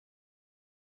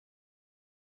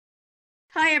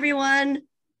Hi, everyone.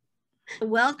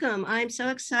 Welcome. I'm so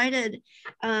excited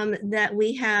that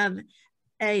we have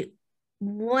a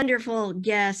wonderful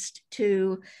guest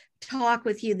to talk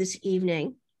with you this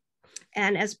evening.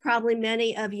 And as probably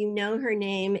many of you know, her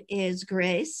name is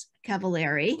Grace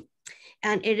Cavalieri.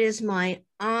 And it is my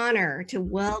honor to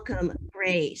welcome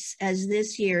Grace as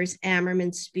this year's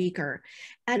Ammerman speaker.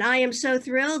 And I am so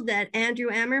thrilled that Andrew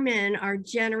Ammerman, our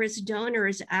generous donor,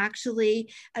 is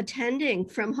actually attending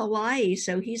from Hawaii.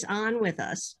 So he's on with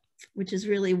us, which is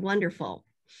really wonderful.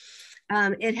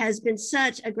 It has been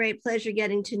such a great pleasure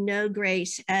getting to know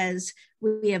Grace as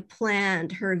we have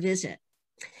planned her visit.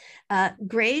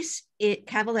 Grace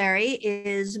Cavalieri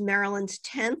is Maryland's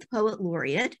 10th Poet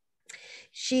Laureate.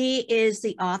 She is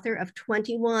the author of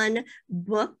 21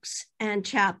 books and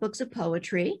chapbooks of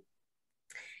poetry.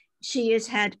 She has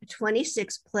had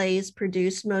 26 plays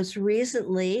produced, most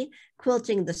recently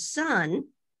Quilting the Sun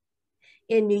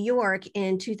in New York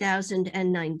in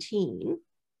 2019.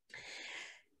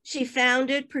 She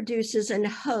founded, produces, and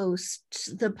hosts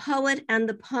The Poet and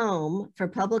the Poem for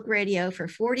public radio for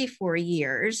 44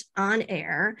 years on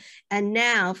air, and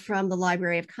now from the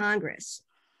Library of Congress.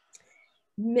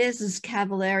 Mrs.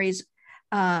 Cavalieri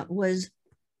was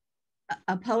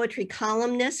a poetry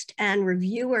columnist and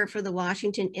reviewer for the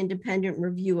Washington Independent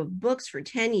Review of Books for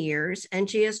 10 years, and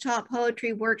she has taught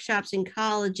poetry workshops in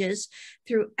colleges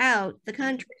throughout the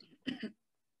country.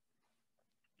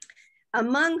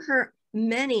 Among her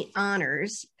many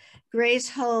honors, Grace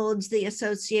holds the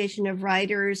Association of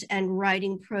Writers and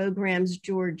Writing Programs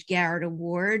George Garrett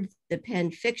Award, the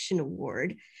Penn Fiction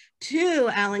Award, 2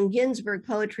 Allen Ginsberg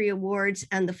Poetry Awards,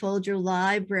 and the Folger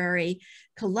Library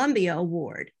Columbia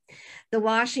Award, the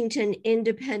Washington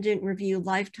Independent Review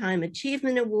Lifetime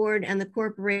Achievement Award, and the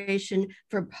Corporation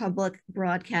for Public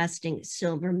Broadcasting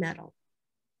Silver Medal.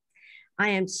 I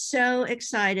am so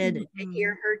excited to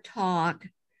hear her talk,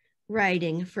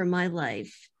 Writing for My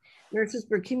Life. Nurses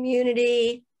for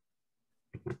Community,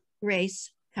 Grace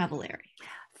Cavalieri.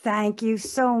 Thank you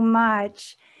so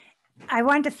much. I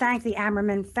want to thank the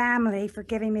Ammerman family for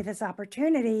giving me this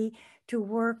opportunity to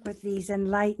work with these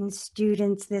enlightened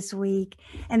students this week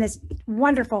and this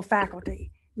wonderful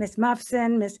faculty, Miss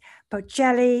Muffson, Miss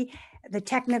Pocelli, the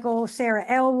technical, Sarah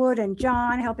Elwood and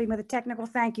John helping with the technical.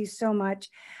 Thank you so much.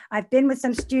 I've been with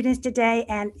some students today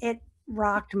and it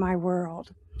rocked my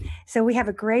world. So we have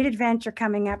a great adventure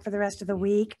coming up for the rest of the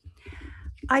week.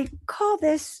 I call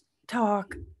this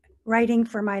talk Writing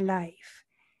for My Life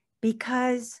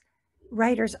because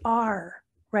writers are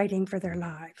writing for their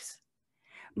lives.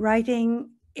 Writing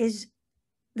is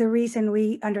the reason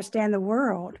we understand the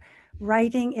world.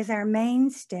 Writing is our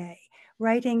mainstay.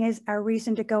 Writing is our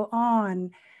reason to go on.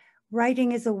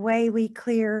 Writing is a way we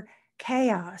clear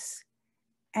chaos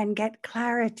and get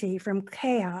clarity from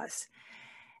chaos.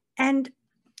 And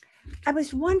I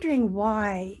was wondering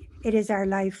why it is our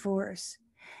life force.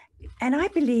 And I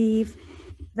believe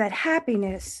that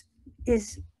happiness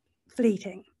is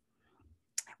fleeting.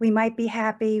 We might be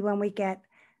happy when we get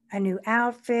a new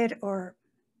outfit or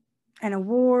an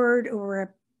award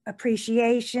or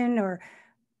appreciation or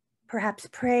perhaps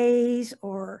praise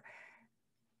or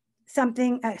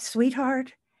something, a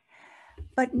sweetheart,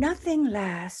 but nothing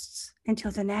lasts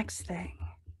until the next thing.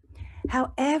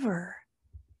 However,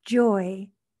 joy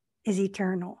is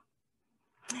eternal.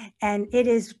 And it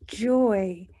is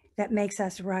joy that makes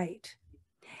us write.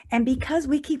 And because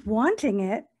we keep wanting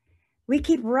it, we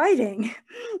keep writing,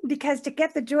 because to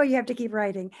get the joy, you have to keep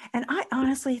writing. And I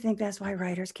honestly think that's why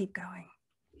writers keep going.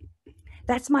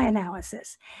 That's my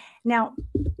analysis. Now,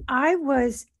 I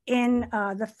was in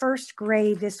the first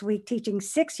grade this week teaching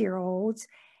 6-year-olds,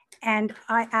 and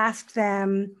I asked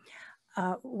them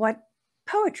what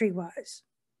poetry was.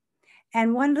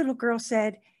 And one little girl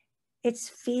said, "It's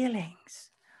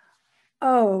feelings."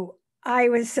 Oh, I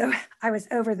was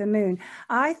over the moon.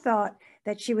 I thought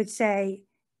that she would say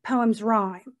poems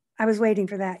rhyme. I was waiting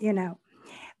for that, you know.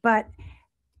 But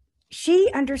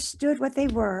she understood what they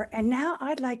were. And now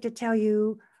I'd like to tell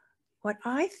you what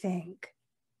I think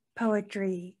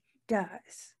poetry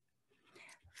does.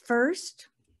 First,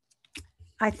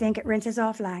 I think it rinses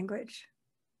off language.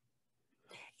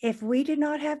 If we did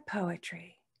not have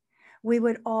poetry, we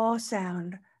would all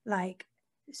sound like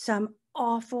some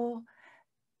awful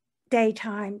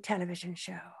daytime television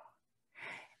show.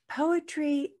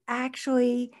 Poetry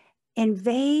actually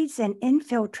invades and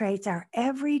infiltrates our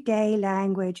everyday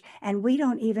language, and we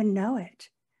don't even know it.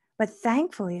 But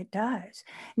thankfully it does.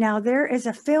 Now, there is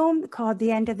a film called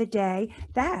The End of the Day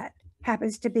that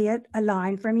happens to be a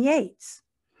line from Yeats.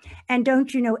 And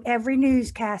don't you know, every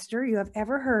newscaster you have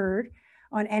ever heard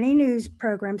on any news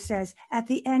program says, at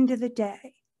the end of the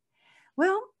day.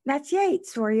 Well, that's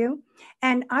Yeats for you.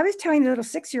 And I was telling the little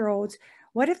 6-year-olds,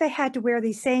 what if they had to wear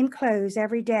these same clothes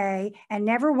every day and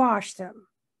never wash them?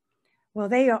 Well,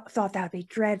 they thought that would be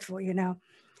dreadful, you know.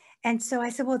 And so I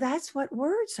said, well, that's what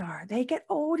words are. They get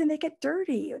old and they get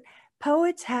dirty.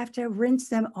 Poets have to rinse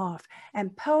them off,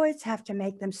 and poets have to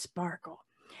make them sparkle.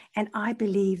 And I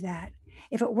believe that.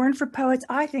 If it weren't for poets,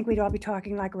 I think we'd all be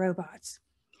talking like robots.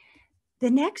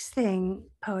 The next thing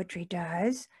poetry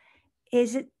does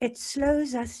is it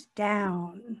slows us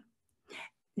down.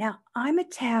 Now, I'm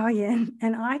Italian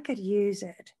and I could use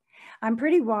it. I'm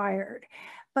pretty wired,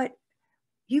 but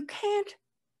you can't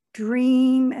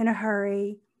dream in a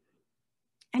hurry,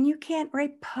 and you can't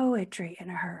write poetry in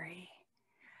a hurry.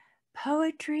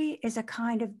 Poetry is a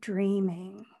kind of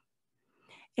dreaming.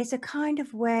 It's a kind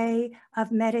of way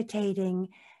of meditating,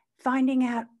 finding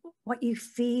out what you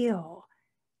feel,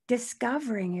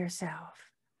 discovering yourself.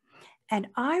 And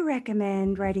I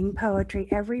recommend writing poetry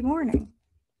every morning.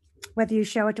 Whether you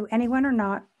show it to anyone or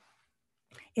not,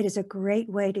 it is a great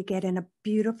way to get in a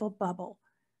beautiful bubble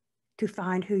to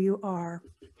find who you are.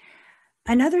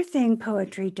 Another thing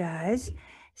poetry does,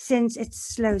 since it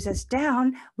slows us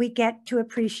down, we get to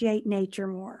appreciate nature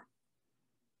more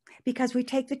because we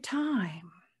take the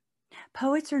time.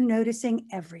 Poets are noticing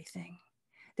everything.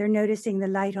 They're noticing the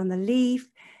light on the leaf.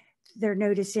 They're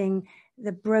noticing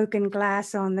the broken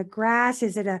glass on the grass.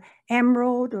 Is it an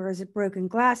emerald or is it broken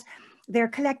glass? They're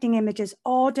collecting images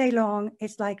all day long.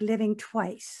 It's like living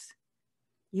twice.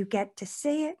 You get to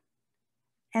see it,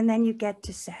 and then you get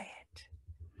to say it.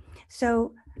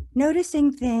 So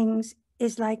noticing things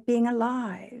is like being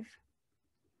alive.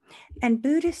 And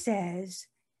Buddha says,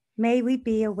 may we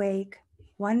be awake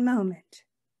one moment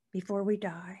before we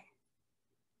die.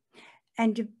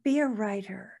 And to be a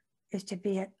writer is to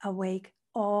be awake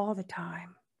all the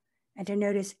time and to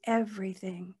notice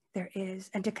everything there is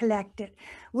and to collect it.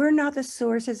 We're not the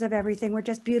sources of everything. We're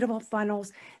just beautiful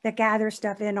funnels that gather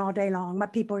stuff in all day long.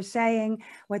 What people are saying,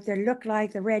 what they look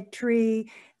like, the red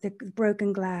tree, the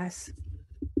broken glass.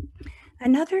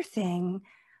 Another thing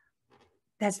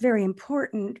that's very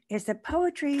important is that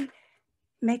poetry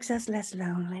makes us less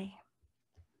lonely.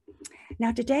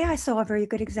 Now, today I saw a very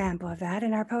good example of that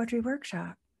in our poetry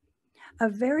workshop. A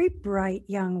very bright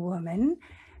young woman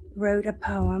wrote a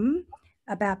poem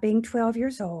about being 12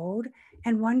 years old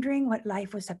and wondering what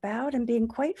life was about and being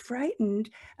quite frightened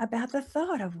about the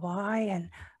thought of why and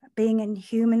being in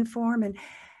human form. And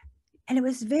it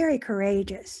was very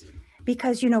courageous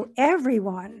because, you know,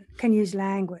 everyone can use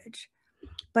language,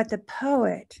 but the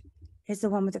poet is the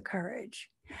one with the courage.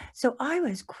 So I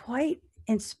was quite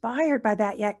inspired by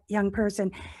that young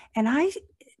person. And I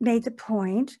made the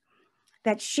point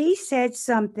that she said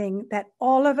something that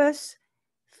all of us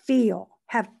feel,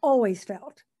 have always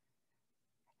felt,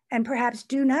 and perhaps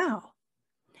do now,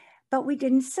 but we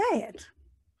didn't say it.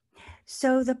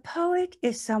 So the poet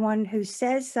is someone who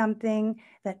says something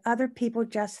that other people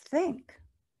just think.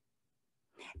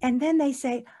 And then they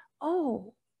say,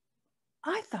 oh,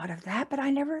 I thought of that, but I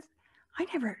never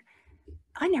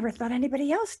thought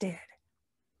anybody else did.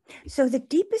 So the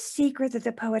deepest secret that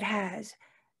the poet has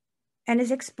and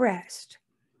is expressed,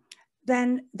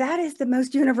 then that is the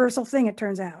most universal thing, it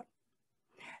turns out.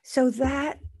 So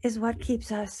that is what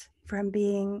keeps us from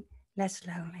being less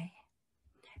lonely,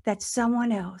 that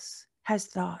someone else has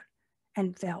thought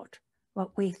and felt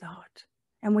what we thought,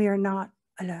 and we are not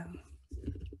alone.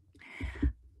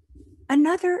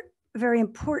 Another very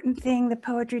important thing that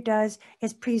poetry does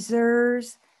is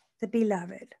preserves the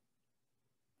beloved.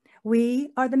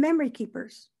 We are the memory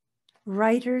keepers.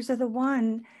 Writers are the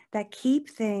one that keep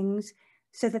things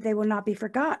so that they will not be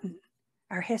forgotten.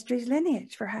 Our history's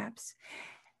lineage, perhaps.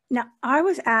 Now, I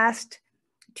was asked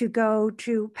to go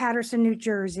to Paterson, New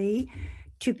Jersey,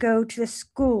 to go to the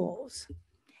schools.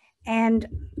 And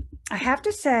I have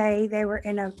to say, they were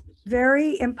in a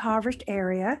very impoverished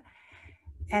area,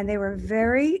 and they were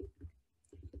very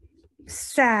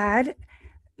sad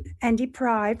and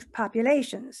deprived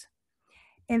populations.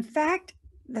 In fact,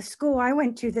 the school I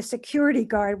went to, the security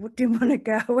guard didn't want to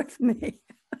go with me.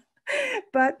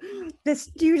 But the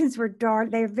students were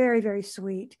dark. They were very, very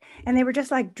sweet. And they were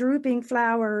just like drooping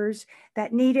flowers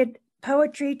that needed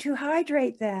poetry to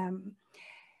hydrate them.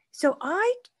 So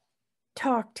I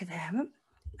talked to them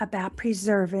about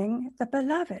preserving the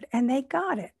beloved, and they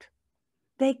got it.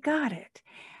 They got it.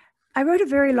 I wrote a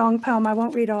very long poem. I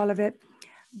won't read all of it,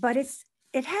 but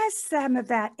it has some of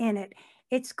that in it.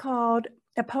 It's called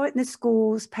A Poet in the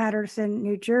Schools, Paterson,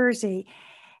 New Jersey.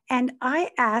 And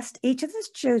I asked each of the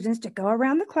students to go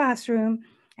around the classroom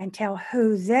and tell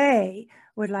who they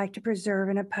would like to preserve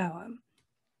in a poem.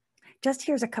 Just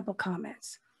here's a couple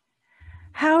comments.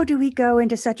 How do we go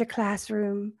into such a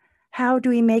classroom? How do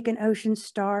we make an ocean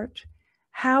start?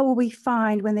 How will we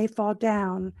find when they fall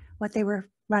down what they were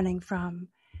running from?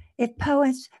 If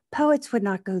poets would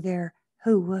not go there,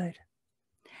 who would?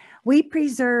 We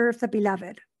preserve the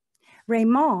beloved.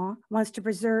 Raymond wants to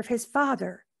preserve his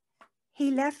father.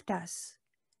 He left us.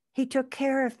 He took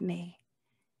care of me.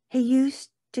 He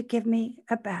used to give me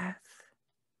a bath.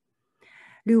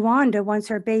 Luanda wants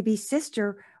her baby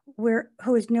sister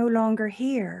who is no longer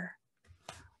here.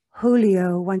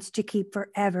 Julio wants to keep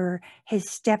forever his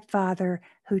stepfather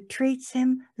who treats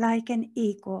him like an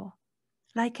equal,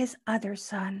 like his other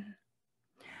son.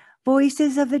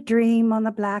 Voices of the dream on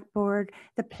the blackboard,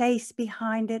 the place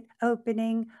behind it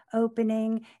opening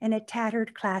in a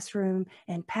tattered classroom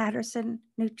in Paterson,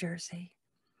 New Jersey.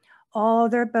 All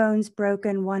their bones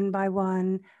broken one by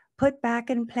one, put back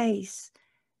in place,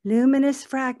 luminous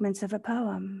fragments of a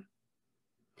poem.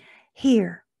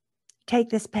 Here, take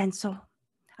this pencil.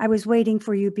 I was waiting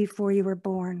for you before you were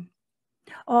born.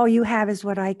 All you have is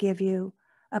what I give you,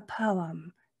 a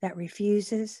poem that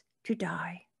refuses to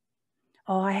die.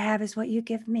 All I have is what you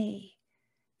give me,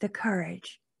 the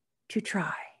courage to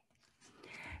try.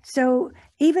 So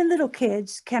even little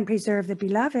kids can preserve the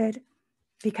beloved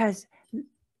because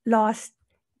loss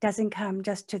doesn't come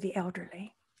just to the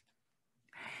elderly.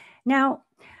 Now,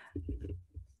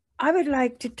 I would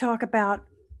like to talk about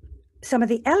some of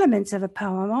the elements of a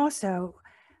poem also.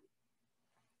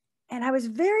 And I was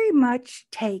very much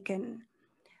taken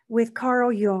with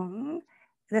Carl Jung,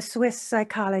 the Swiss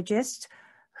psychologist,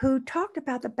 who talked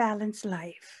about the balanced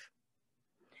life.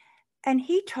 And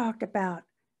he talked about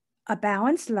a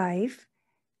balanced life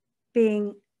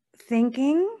being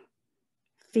thinking,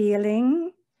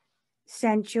 feeling,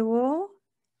 sensual,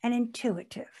 and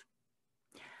intuitive.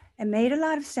 It made a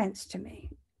lot of sense to me.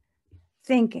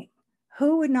 Thinking,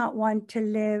 who would not want to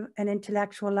live an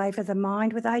intellectual life of the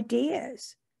mind with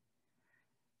ideas?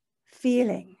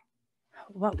 Feeling,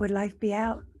 what would life be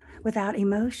out without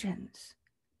emotions,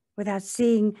 without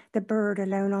seeing the bird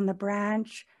alone on the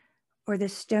branch or the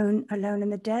stone alone in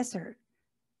the desert?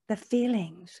 The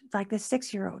feelings, like the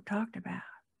 6-year-old talked about.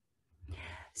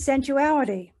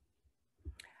 Sensuality,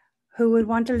 who would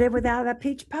want to live without a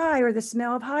peach pie or the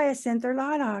smell of hyacinth or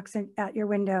lilacs at your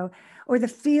window, or the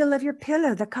feel of your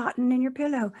pillow, the cotton in your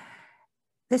pillow,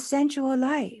 the sensual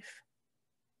life.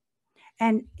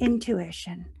 And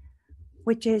intuition,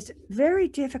 which is very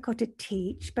difficult to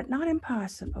teach, but not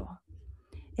impossible.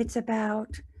 It's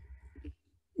about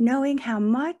knowing how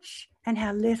much and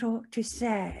how little to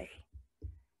say.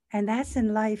 And that's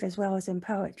in life as well as in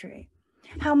poetry.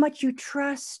 How much you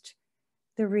trust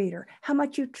the reader, how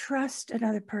much you trust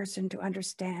another person to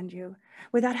understand you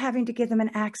without having to give them an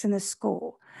axe in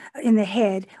the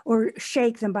head or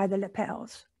shake them by the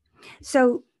lapels.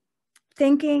 So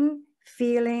thinking,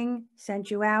 feeling,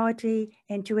 sensuality,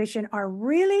 intuition are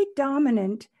really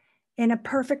dominant in a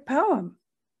perfect poem.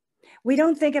 We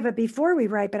don't think of it before we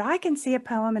write, but I can see a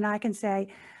poem and I can say,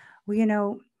 well, you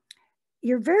know,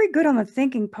 you're very good on the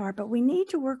thinking part, but we need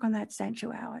to work on that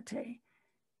sensuality.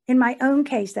 In my own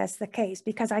case, that's the case,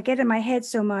 because I get in my head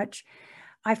so much,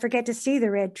 I forget to see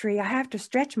the red tree. I have to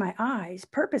stretch my eyes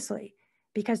purposely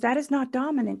because that is not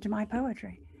dominant to my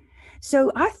poetry.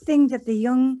 So I think that the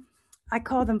Jung, I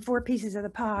call them 4 pieces of the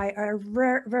pie, are a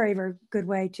very, very, very good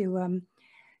way to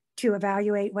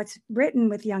evaluate what's written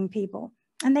with young people.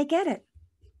 And they get it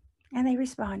and they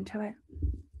respond to it.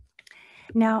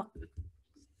 Now,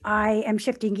 I am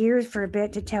shifting gears for a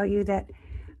bit to tell you that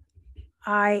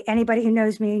anybody who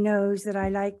knows me knows that I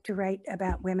like to write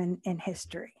about women in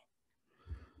history.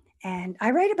 And I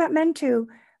write about men too,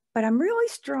 but I'm really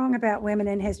strong about women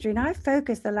in history. And I've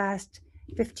focused the last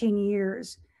 15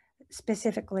 years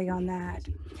specifically on that.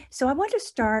 So I want to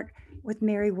start with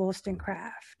Mary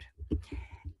Wollstonecraft.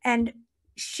 And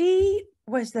she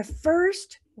was the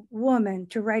first woman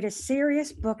to write a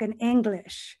serious book in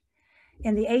English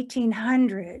in the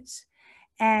 1800s.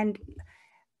 And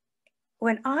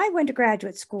when I went to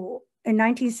graduate school in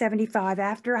 1975,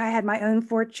 after I had my own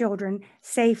 4 children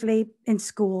safely in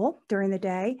school during the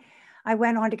day, I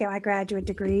went on to get my graduate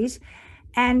degrees.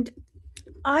 And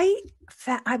I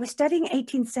was studying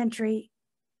 18th century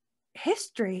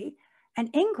history and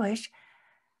English.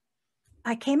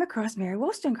 I came across Mary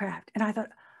Wollstonecraft and I thought,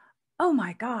 oh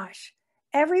my gosh,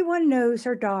 everyone knows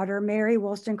her daughter, Mary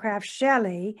Wollstonecraft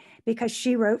Shelley, because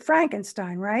she wrote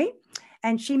Frankenstein, right?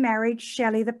 And she married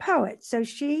Shelley the poet. So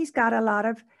she's got a lot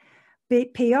of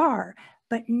big PR,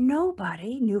 but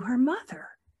nobody knew her mother.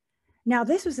 Now,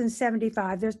 this was in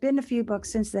 75. There's been a few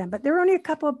books since then, but there are only a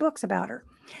couple of books about her.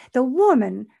 The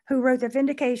woman who wrote The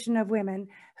Vindication of Women,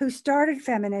 who started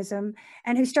feminism,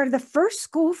 and who started the first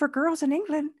school for girls in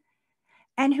England,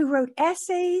 and who wrote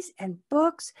essays and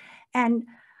books, and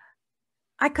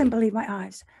I couldn't believe my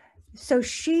eyes. So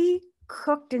she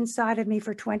cooked inside of me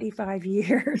for 25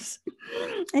 years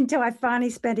until I finally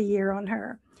spent a year on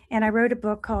her. And I wrote a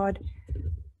book called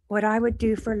What I Would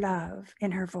Do for Love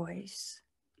in Her Voice.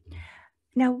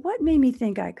 Now, what made me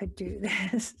think I could do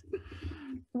this?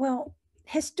 Well,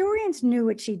 historians knew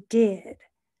what she did,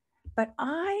 but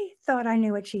I thought I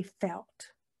knew what she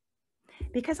felt,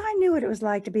 because I knew what it was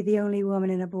like to be the only woman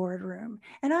in a boardroom,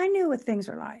 and I knew what things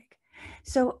were like.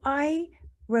 So I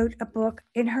wrote a book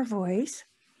in her voice,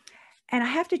 and I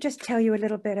have to just tell you a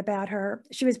little bit about her.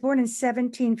 She was born in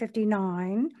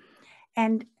 1759,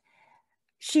 and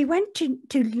she went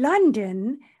to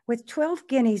London with 12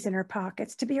 guineas in her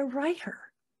pockets to be a writer.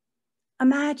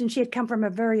 Imagine, she had come from a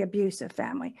very abusive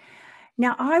family.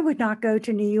 Now, I would not go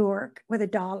to New York with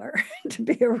 $1 to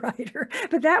be a writer,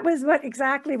 but that was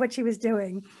exactly what she was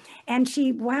doing. And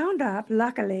she wound up,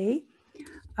 luckily,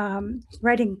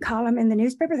 writing a column in the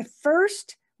newspaper. The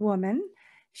first woman,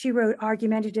 she wrote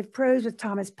argumentative prose with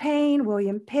Thomas Paine,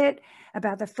 William Pitt,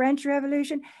 about the French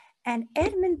Revolution, and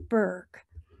Edmund Burke,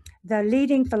 the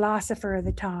leading philosopher of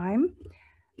the time,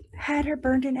 had her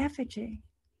burned in effigy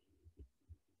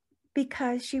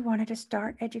because she wanted to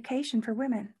start education for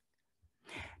women.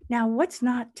 Now, what's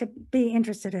not to be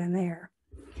interested in there?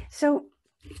 So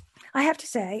I have to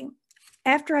say,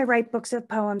 after I write books of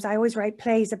poems, I always write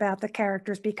plays about the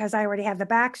characters because I already have the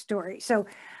backstory. So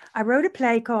I wrote a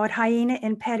play called Hyena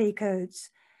in Petticoats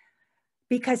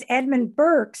because Edmund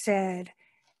Burke said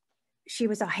she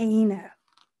was a hyena.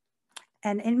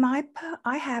 And in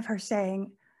I have her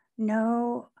saying,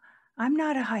 no, I'm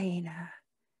not a hyena,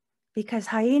 because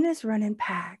hyenas run in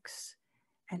packs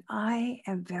and I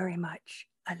am very much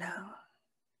alone.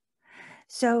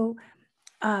 So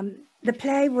the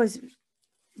play was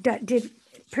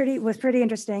pretty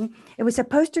interesting. It was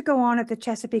supposed to go on at the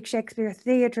Chesapeake Shakespeare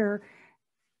Theater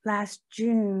last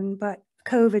June, but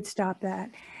COVID stopped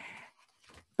that.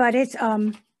 But it's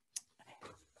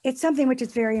something which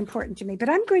is very important to me. But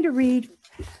I'm going to read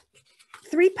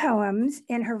 3 poems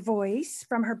in her voice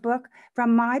from her book,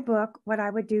 from my book, What I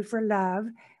Would Do for Love,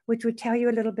 which would tell you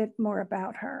a little bit more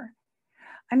about her.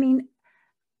 I mean,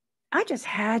 I just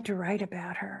had to write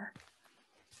about her.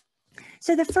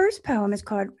 So the first poem is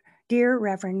called Dear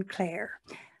Reverend Clare.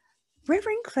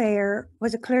 Reverend Clare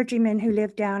was a clergyman who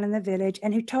lived down in the village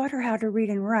and who taught her how to read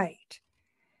and write.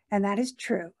 And that is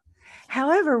true.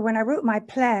 However, when I wrote my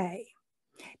play,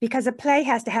 because a play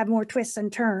has to have more twists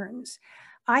and turns,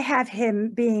 I have him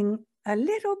being a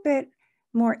little bit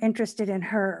more interested in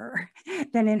her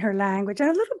than in her language, and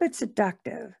a little bit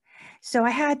seductive. So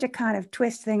I had to kind of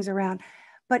twist things around.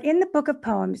 But in the book of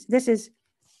poems, this is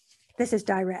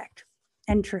direct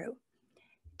and true.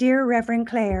 Dear Reverend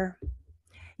Clare,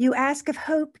 you ask if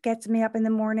hope gets me up in the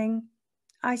morning.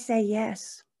 I say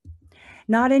yes.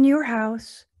 Not in your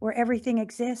house where everything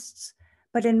exists,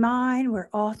 but in mine where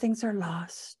all things are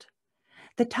lost.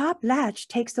 The top latch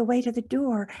takes the way to the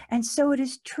door, and so it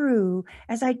is true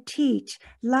as I teach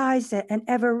Liza and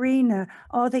Everina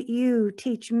all that you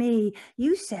teach me.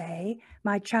 You say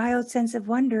my child's sense of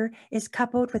wonder is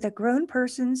coupled with a grown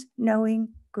person's knowing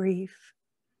grief.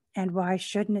 And why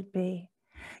shouldn't it be?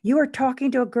 You are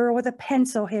talking to a girl with a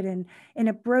pencil hidden in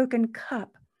a broken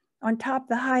cup on top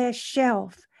the highest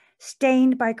shelf,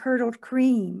 stained by curdled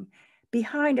cream,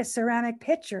 behind a ceramic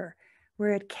pitcher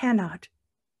where it cannot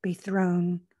be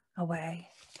thrown away.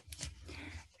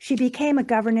 She became a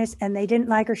governess and they didn't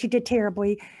like her. She did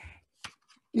terribly.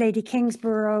 Lady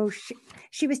Kingsborough,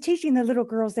 she was teaching the little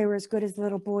girls they were as good as the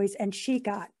little boys, and she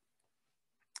got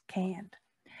canned.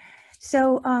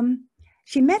 So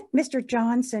she met Mr.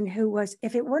 Johnson, who was,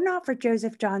 if it were not for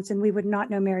Joseph Johnson, we would not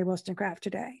know Mary Wollstonecraft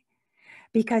today,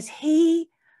 because he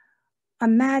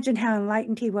imagined how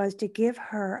enlightened he was to give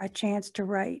her a chance to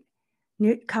write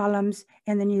columns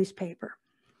in the newspaper.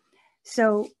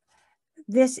 So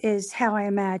this is how I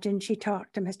imagine she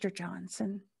talked to Mr.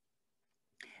 Johnson.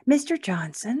 Mr.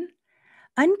 Johnson,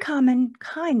 uncommon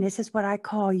kindness is what I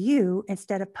call you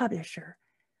instead of publisher.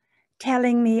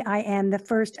 Telling me I am the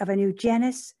first of a new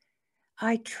genus,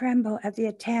 I tremble at the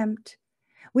attempt.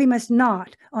 We must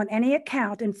not on any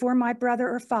account inform my brother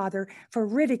or father, for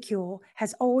ridicule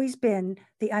has always been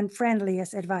the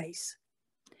unfriendliest advice.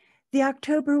 The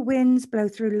October winds blow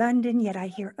through London, yet I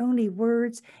hear only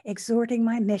words exhorting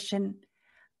my mission.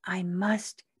 I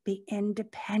must be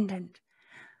independent.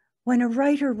 When a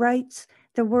writer writes,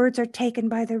 The words are taken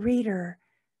by the reader,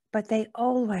 but they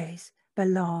always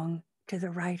belong to the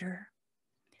writer.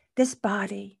 This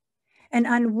body, an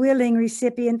unwilling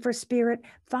recipient for spirit,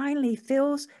 finally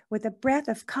fills with a breath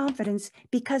of confidence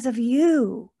because of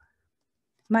you.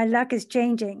 My luck is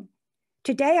changing.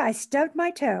 Today I stubbed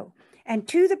my toe and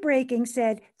to the breaking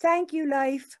said, "Thank you,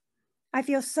 life. I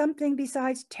feel something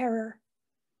besides terror.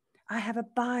 I have a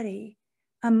body,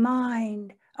 a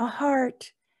mind, a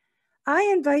heart. I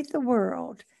invite the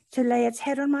world to lay its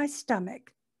head on my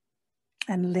stomach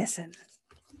and listen."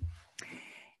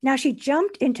 Now she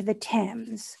jumped into the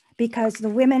Thames because the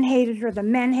women hated her, the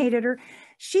men hated her.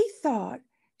 She thought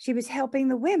she was helping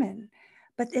the women,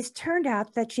 but it's turned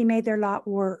out that she made their lot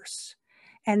worse.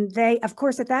 And they, of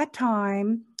course, at that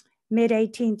time,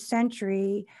 mid-18th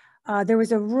century, there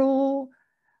was a rule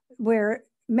where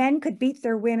men could beat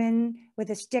their women with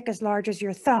a stick as large as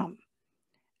your thumb.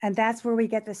 And that's where we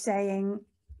get the saying,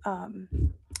 the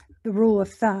rule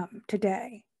of thumb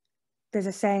today. There's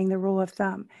a saying, the rule of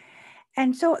thumb.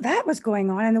 And so that was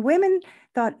going on. And the women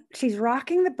thought, she's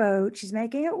rocking the boat. She's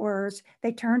making it worse.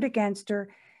 They turned against her.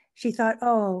 She thought,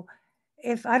 oh,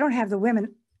 if I don't have the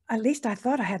women, at least I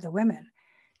thought I had the women.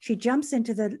 She jumps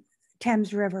into the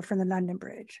Thames River from the London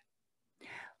Bridge.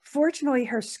 Fortunately,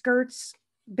 her skirts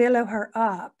billow her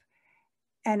up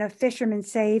and a fisherman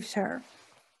saves her.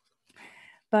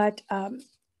 But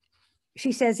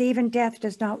she says, even death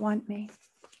does not want me.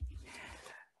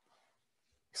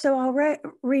 So I'll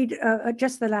read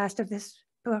just the last of this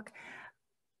book.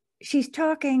 She's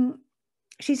talking,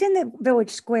 she's in the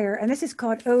village square, and this is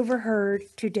called Overheard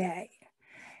Today.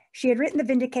 She had written the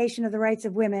vindication of the rights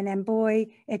of women, and boy,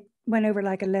 it went over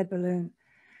like a lead balloon.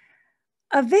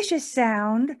 A vicious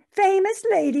sound, famous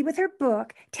lady with her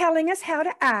book telling us how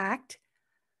to act.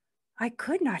 I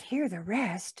could not hear the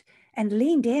rest and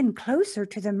leaned in closer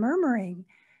to the murmuring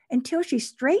until she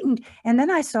straightened, and then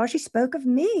I saw she spoke of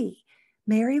me,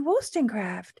 Mary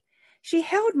Wollstonecraft. She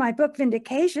held my book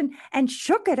Vindication and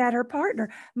shook it at her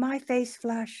partner. My face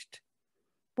flushed.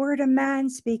 Were it a man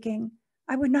speaking,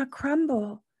 I would not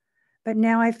crumble. But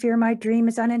now I fear my dream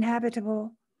is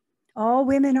uninhabitable. All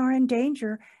women are in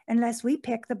danger unless we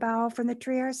pick the bough from the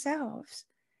tree ourselves.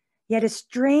 Yet a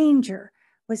stranger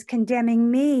was condemning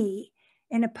me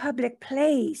in a public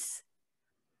place.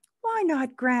 Why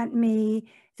not grant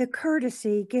me the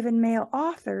courtesy given male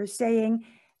authors, saying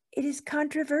it is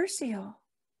controversial?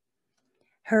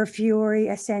 Her fury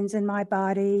ascends in my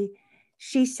body.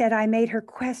 She said I made her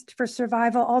quest for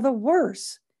survival all the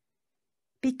worse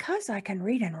because I can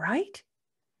read and write.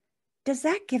 Does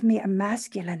that give me a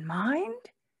masculine mind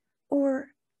or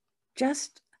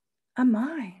just a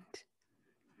mind?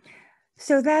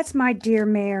 So that's my dear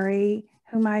Mary,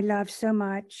 whom I love so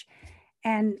much.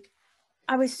 And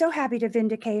I was so happy to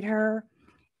vindicate her.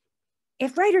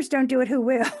 If writers don't do it, who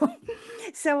will?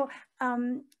 So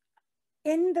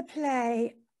in the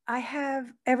play, I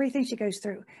have everything she goes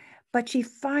through, but she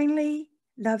finally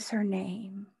loves her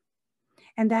name.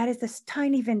 And that is this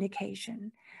tiny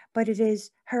vindication, but it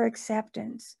is her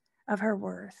acceptance of her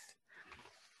worth.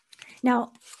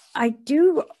 Now, I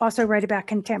do also write about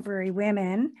contemporary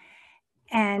women.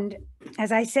 And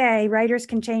as I say, writers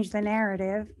can change the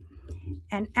narrative.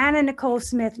 And Anna Nicole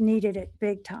Smith needed it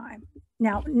big time.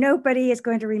 Now, nobody is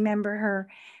going to remember her,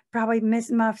 probably Miss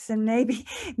Muffs and maybe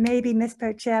Miss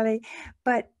Pocelli,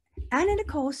 but Anna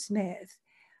Nicole Smith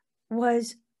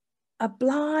was a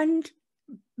blonde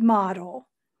model.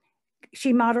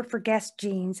 She modeled for Guess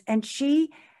Jeans, and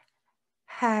she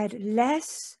had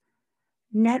less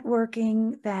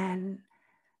networking than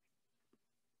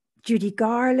Judy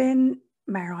Garland,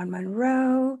 Marilyn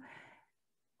Monroe,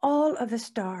 all of the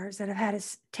stars that have had a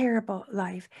terrible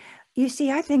life. You see,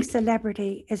 I think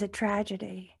celebrity is a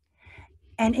tragedy.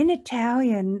 And in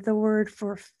Italian, the word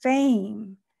for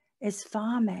fame is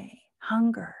fame,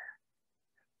 hunger.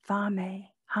 Fame,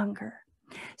 hunger.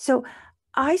 So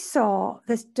I saw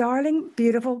this darling,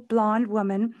 beautiful blonde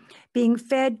woman being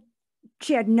fed.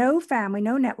 She had no family,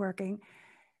 no networking,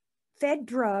 fed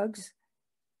drugs,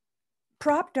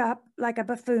 propped up like a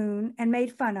buffoon and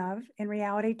made fun of in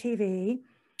reality TV.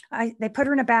 They put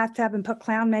her in a bathtub and put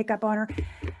clown makeup on her.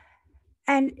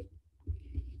 And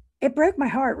it broke my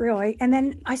heart, really. And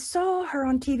then I saw her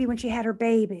on TV when she had her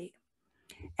baby.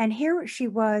 And here she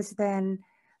was then,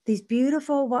 these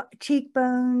beautiful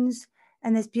cheekbones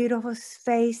and this beautiful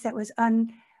face that was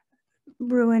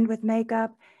unruined with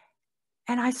makeup.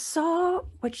 And I saw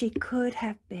what she could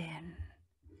have been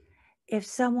if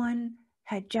someone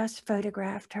had just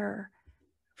photographed her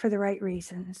for the right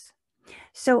reasons.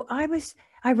 So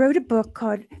I wrote a book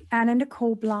called Anna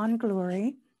Nicole Blonde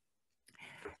Glory.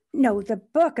 no, the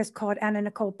book is called Anna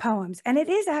Nicole Poems, and it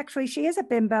is actually, she is a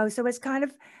bimbo, so it's kind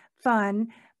of fun,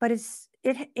 but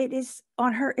it is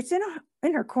on her, it's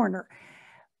in her corner.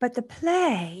 But the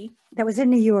play that was in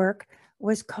New York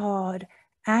was called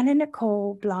Anna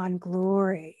Nicole Blonde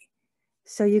Glory.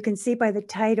 So you can see by the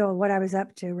title what I was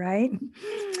up to, right?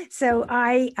 So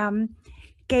I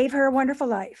gave her a wonderful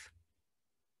life.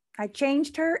 I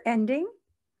changed her ending.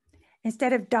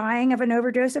 Instead of dying of an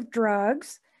overdose of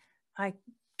drugs, I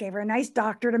gave her a nice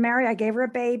doctor to marry. I gave her a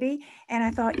baby. And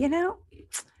I thought, you know,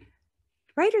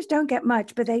 writers don't get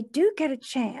much, but they do get a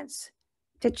chance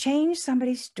to change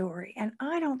somebody's story. And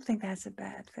I don't think that's a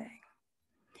bad thing.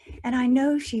 And I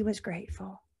know she was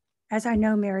grateful, as I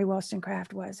know Mary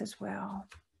Wollstonecraft was as well.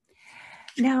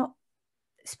 Now,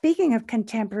 speaking of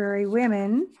contemporary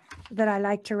women that I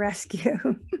like to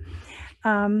rescue,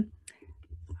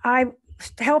 I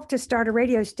helped to start a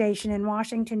radio station in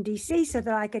Washington, D.C. so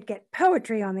that I could get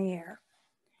poetry on the air,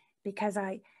 because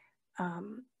I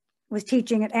was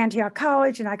teaching at Antioch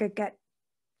College and I could get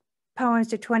poems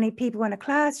to 20 people in a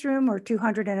classroom or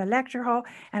 200 in a lecture hall.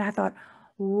 And I thought,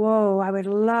 whoa, I would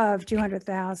love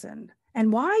 200,000.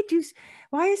 And why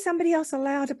is somebody else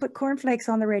allowed to put cornflakes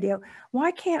on the radio?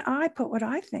 Why can't I put what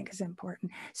I think is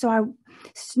important? So I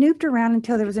snooped around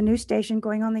until there was a new station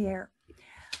going on the air.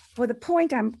 Well, the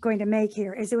point I'm going to make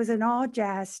here is it was an all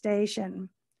jazz station,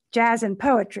 jazz and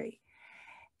poetry.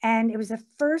 And it was the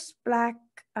first Black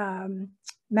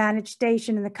managed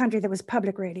station in the country that was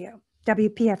public radio,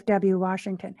 WPFW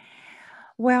Washington.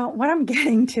 Well, what I'm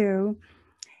getting to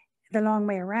the long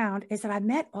way around is that I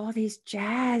met all these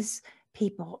jazz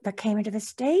people that came into the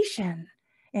station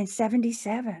in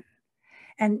 77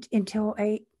 and until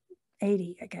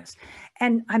 80, I guess.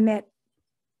 And I met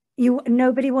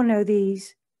nobody will know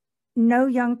these. No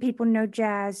young people know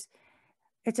jazz.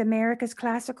 It's America's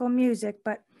classical music,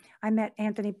 but I met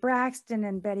Anthony Braxton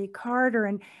and Betty Carter,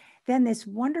 and then this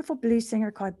wonderful blues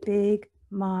singer called Big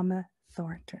Mama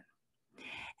Thornton.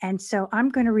 And so I'm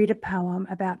going to read a poem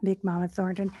about Big Mama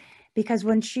Thornton, because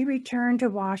when she returned to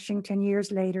Washington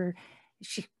years later,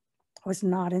 she was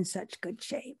not in such good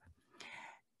shape.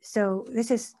 So this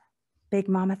is Big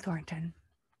Mama Thornton.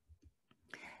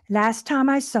 Last time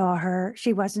I saw her,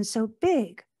 she wasn't so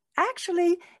big.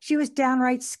 Actually, she was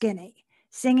downright skinny,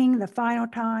 singing the final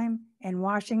time in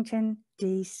Washington,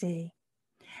 D.C.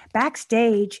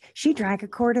 Backstage, she drank a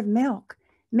quart of milk,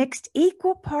 mixed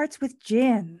equal parts with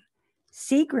gin.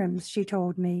 Seagram's, she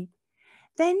told me.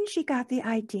 Then she got the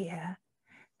idea.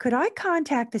 Could I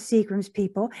contact the Seagram's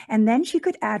people, and then she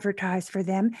could advertise for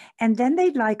them, and then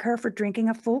they'd like her for drinking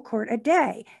a full quart a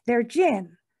day, their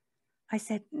gin? I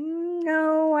said,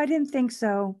 no, I didn't think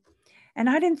so. And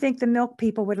I didn't think the milk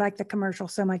people would like the commercial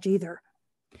so much either.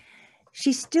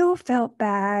 She still felt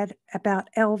bad about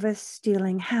Elvis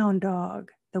stealing Hound Dog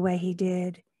the way he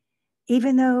did,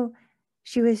 even though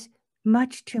she was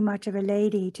much too much of a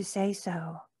lady to say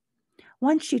so.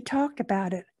 Once she talked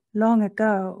about it long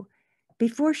ago,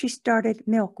 before she started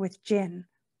milk with gin.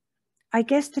 I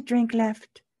guess the drink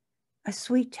left a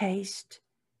sweet taste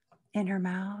in her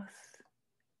mouth.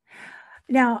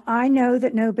 Now, I know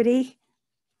that nobody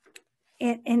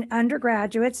in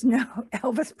undergraduates know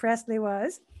Elvis Presley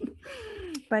was,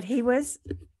 but he was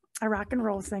a rock and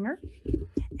roll singer,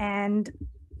 and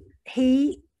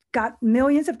he got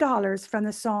millions of dollars from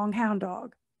the song Hound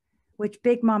Dog, which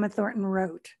Big Mama Thornton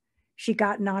wrote. She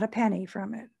got not a penny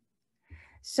from it.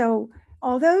 So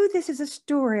although this is a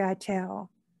story I tell,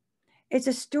 it's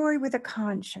a story with a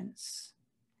conscience.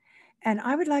 And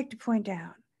I would like to point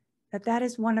out that that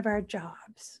is one of our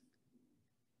jobs,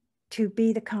 to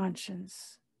be the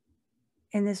conscience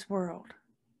in this world.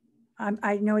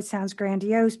 I know it sounds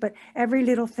grandiose, but every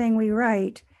little thing we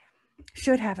write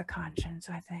should have a conscience,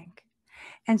 I think.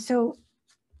 And so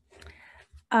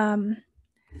I'm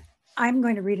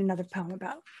going to read another poem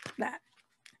about that.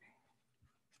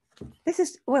 This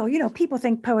is, well, you know, people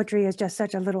think poetry is just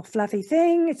such a little fluffy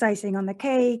thing. It's icing on the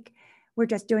cake. We're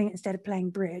just doing it instead of playing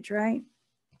bridge, right?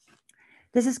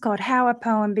 This is called How a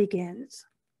Poem Begins.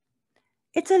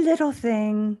 It's a little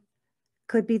thing,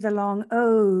 could be the long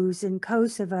O's in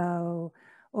Kosovo,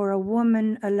 or a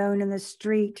woman alone in the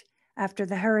street after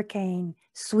the hurricane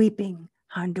sweeping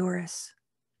Honduras.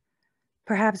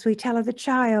 Perhaps we tell of the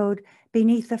child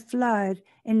beneath the flood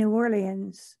in New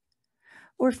Orleans,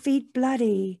 or feet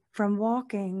bloody from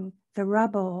walking the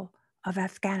rubble of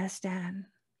Afghanistan.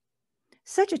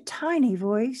 Such a tiny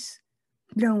voice,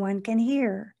 no one can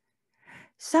hear.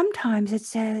 Sometimes it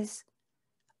says,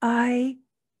 I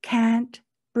can't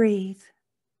breathe.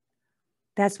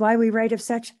 That's why we write of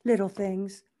such little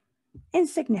things,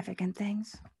 insignificant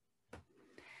things.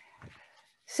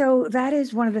 So that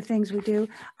is one of the things we do.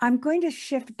 I'm going to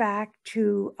shift back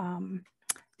to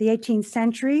the 18th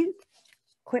century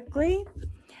quickly,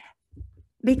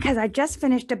 because I just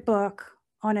finished a book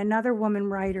on another woman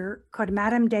writer called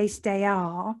Madame de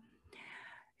Staël.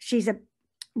 She's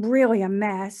really a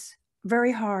mess,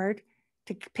 very hard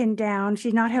to pin down.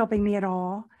 She's not helping me at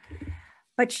all.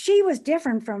 But she was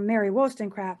different from Mary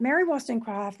Wollstonecraft. Mary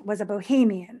Wollstonecraft was a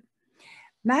bohemian.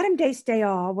 Madame de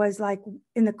Staël was like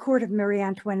in the court of Marie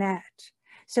Antoinette.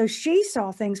 So she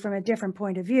saw things from a different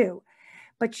point of view.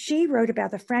 But she wrote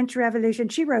about the French Revolution.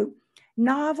 She wrote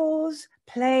novels,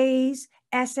 plays,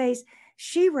 essays.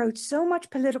 She wrote so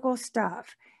much political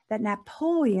stuff that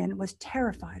Napoleon was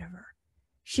terrified of her.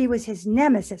 She was his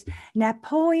nemesis.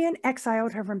 Napoleon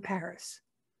exiled her from Paris.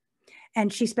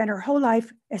 And she spent her whole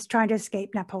life as trying to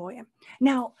escape Napoleon.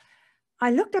 Now, I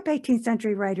looked up 18th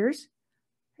century writers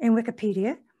in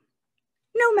Wikipedia.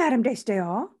 No Madame de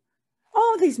Staël,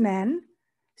 all these men.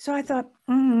 So I thought,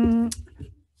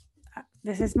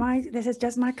 this is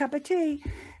just my cup of tea.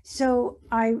 So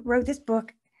I wrote this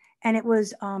book, and it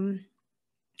was,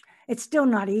 it's still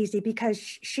not easy because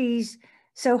she's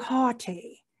so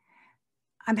haughty.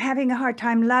 I'm having a hard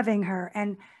time loving her.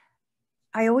 And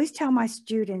I always tell my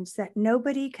students that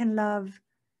nobody can love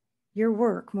your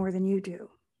work more than you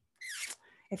do.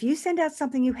 If you send out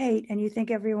something you hate and you think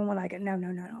everyone will like it, no.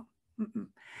 Mm-mm.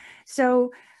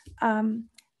 So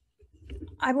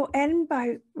I will end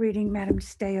by reading Madame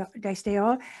de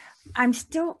Staël.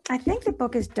 I think the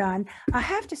book is done. I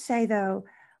have to say though,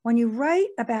 when you write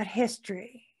about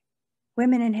history,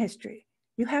 women in history,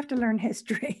 you have to learn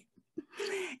history.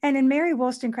 And in Mary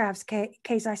Wollstonecraft's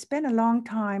case, I spent a long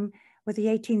time with the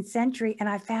 18th century, and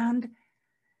I found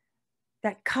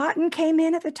that cotton came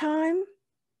in at the time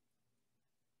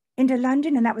into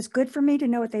London, and that was good for me to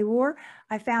know what they wore.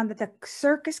 I found that the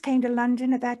circus came to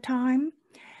London at that time.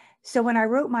 So when I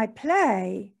wrote my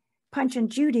play, Punch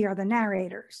and Judy are the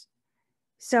narrators.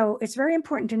 So it's very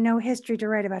important to know history to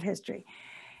write about history.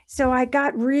 So I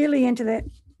got really into the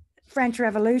French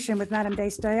Revolution with Madame de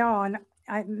Staël, and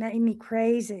it made me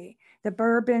crazy. The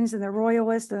Bourbons and the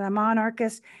Royalists and the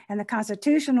Monarchists and the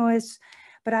Constitutionalists.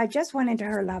 But I just went into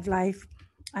her love life.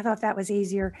 I thought that was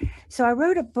easier. So I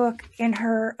wrote a book in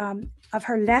her of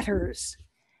her letters,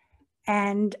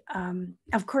 and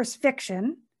of course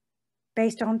fiction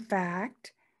based on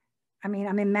fact. I mean,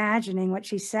 I'm imagining what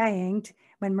she's saying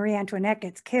when Marie Antoinette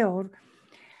gets killed.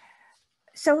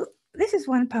 So this is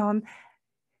one poem.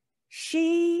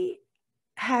 She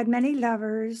had many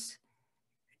lovers,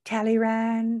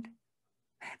 Talleyrand,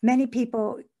 many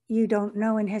people you don't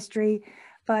know in history,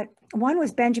 but one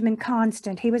was Benjamin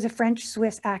Constant. He was a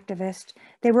French-Swiss activist.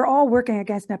 They were all working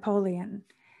against Napoleon.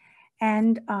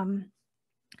 And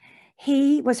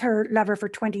he was her lover for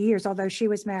 20 years, although she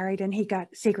was married and he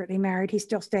got secretly married. He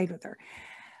still stayed with her.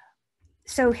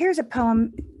 So here's a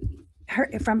poem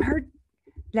from her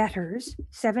letters,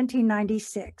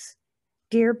 1796.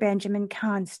 Dear Benjamin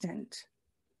Constant,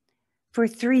 for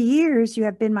 3 years you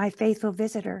have been my faithful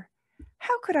visitor.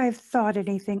 How could I have thought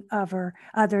anything of her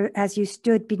other as you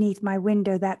stood beneath my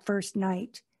window that first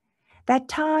night? That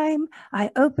time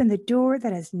I opened the door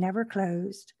that has never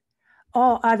closed.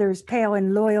 All others pale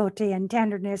in loyalty and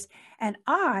tenderness, and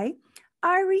I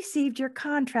received your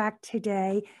contract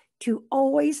today to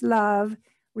always love,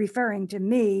 referring to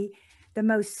me, the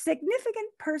most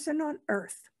significant person on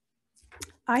earth.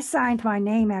 I signed my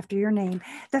name after your name.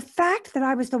 The fact that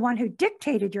I was the one who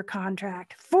dictated your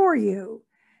contract for you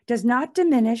does not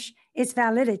diminish its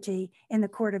validity in the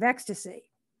court of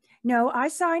ecstasy. No, I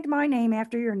signed my name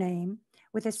after your name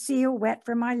with a seal wet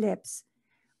from my lips.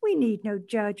 We need no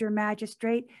judge or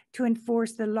magistrate to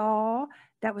enforce the law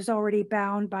that was already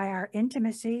bound by our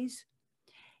intimacies.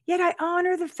 Yet I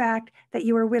honor the fact that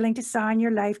you are willing to sign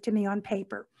your life to me on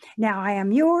paper. Now I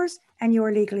am yours and you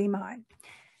are legally mine.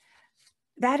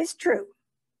 That is true.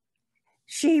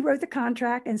 She wrote the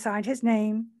contract and signed his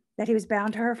name, that he was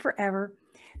bound to her forever.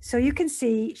 So you can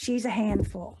see she's a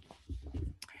handful.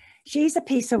 She's a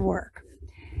piece of work.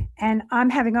 And I'm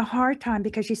having a hard time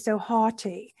because she's so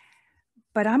haughty,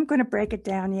 but I'm going to break it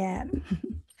down yet.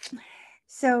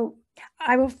 So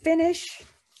I will finish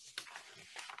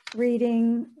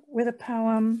reading with a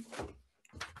poem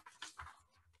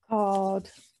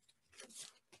called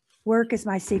Work is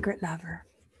My Secret Lover.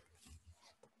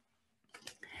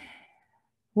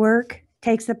 Work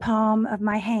takes the palm of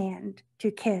my hand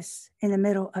to kiss in the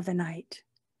middle of the night.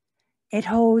 It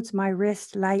holds my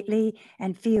wrist lightly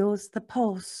and feels the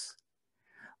pulse.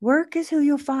 Work is who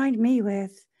you'll find me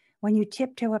with when you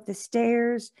tiptoe up the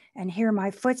stairs and hear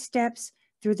my footsteps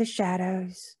through the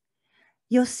shadows.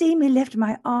 You'll see me lift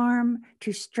my arm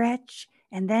to stretch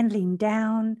and then lean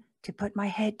down to put my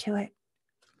head to it.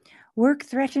 Work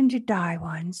threatened to die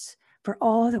once for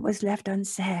all that was left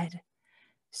unsaid.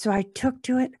 So I took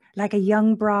to it like a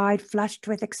young bride flushed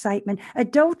with excitement.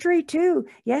 Adultery too,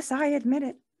 yes, I admit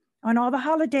it. On all the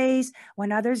holidays,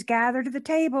 when others gathered at the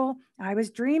table, I was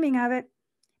dreaming of it,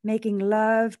 making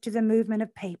love to the movement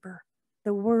of paper,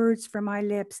 the words from my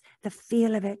lips, the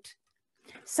feel of it.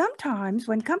 Sometimes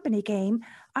when company came,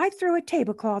 I'd throw a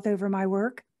tablecloth over my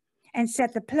work and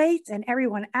set the plates, and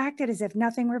everyone acted as if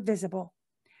nothing were visible,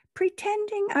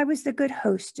 pretending I was the good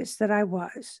hostess that I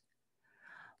was.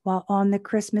 While on the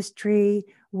Christmas tree,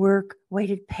 work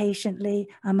waited patiently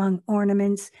among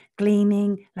ornaments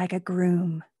gleaming like a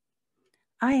groom.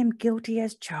 I am guilty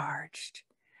as charged,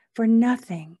 for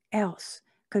nothing else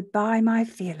could buy my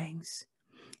feelings.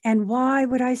 And why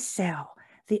would I sell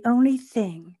the only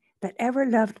thing that ever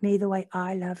loved me the way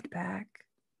I loved back?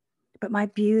 But my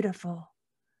beautiful,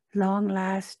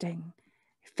 long-lasting,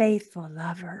 faithful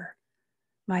lover,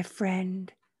 my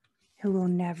friend who will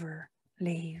never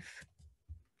leave.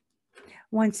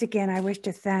 Once again, I wish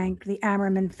to thank the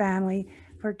Ammerman family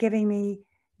for giving me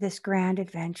this grand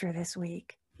adventure this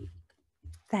week.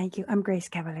 Thank you. I'm Grace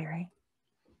Cavalieri.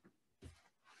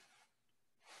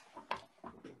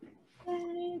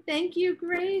 Thank you,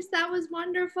 Grace. That was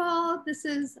wonderful. This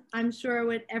is, I'm sure,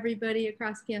 what everybody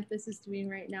across campus is doing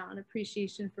right now, an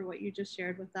appreciation for what you just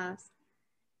shared with us.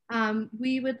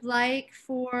 We would like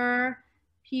for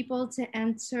people to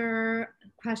enter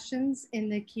questions in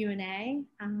the Q&A.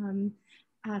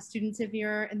 Students, if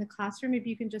you're in the classroom, if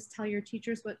you can just tell your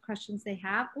teachers what questions they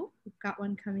have. Oh, we've got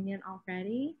one coming in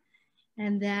already.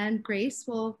 And then Grace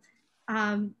will,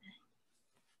 oh,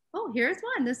 here's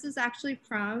one. This is actually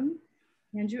from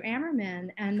Andrew Ammerman.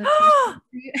 And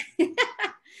the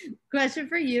question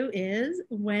for you is,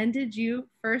 when did you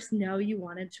first know you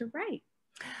wanted to write?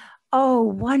 Oh,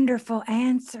 wonderful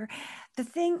answer. The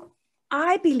thing,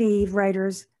 I believe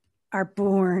writers are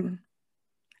born.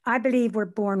 I believe we're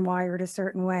born wired a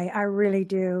certain way. I really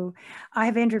do.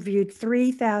 I've interviewed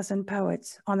 3,000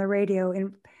 poets on the radio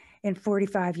in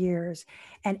 45 years.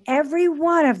 And every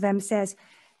one of them says,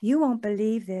 you won't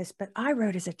believe this, but I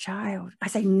wrote as a child. I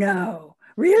say, no,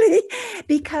 really?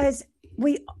 Because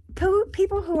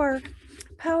people who are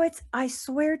poets, I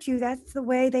swear to you, that's the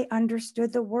way they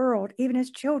understood the world, even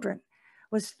as children,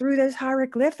 was through those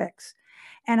hieroglyphics.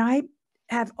 And I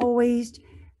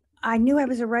knew I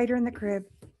was a writer in the crib.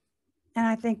 And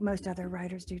I think most other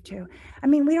writers do too. I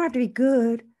mean, we don't have to be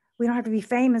good. We don't have to be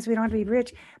famous. We don't have to be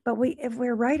rich. But if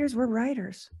we're writers, we're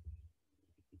writers.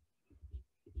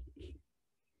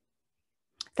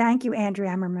 Thank you, Andrew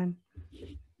Ammerman.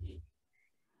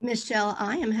 Michelle,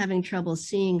 I am having trouble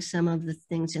seeing some of the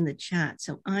things in the chat,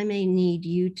 so I may need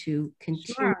you to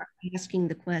continue asking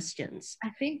the questions. I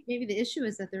think maybe the issue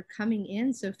is that they're coming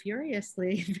in so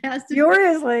furiously.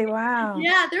 Furiously, wow.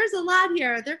 Yeah, there's a lot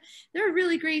here. They're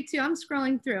really great too. I'm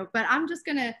scrolling through, but I'm just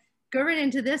gonna go right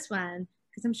into this one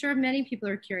because I'm sure many people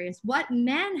are curious. What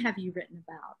men have you written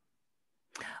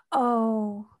about?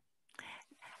 Oh,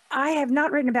 I have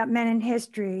not written about men in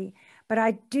history, but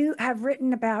I do have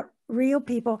written about real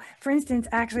people. For instance,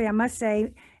 actually, I must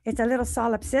say it's a little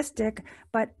solipsistic,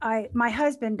 but my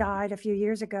husband died a few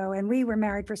years ago and we were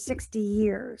married for 60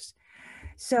 years.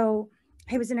 So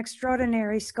he was an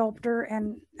extraordinary sculptor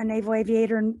and a naval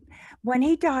aviator. And when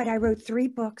he died, I wrote 3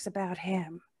 books about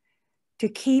him to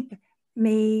keep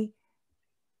me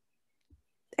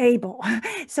able.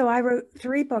 So I wrote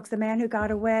 3 books, The Man Who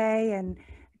Got Away, and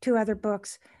 2 other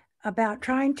books about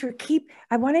trying to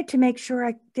I wanted to make sure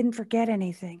I didn't forget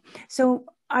anything. So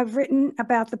I've written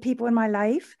about the people in my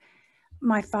life,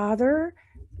 my father,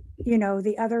 you know,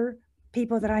 the other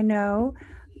people that I know.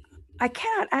 I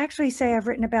cannot actually say I've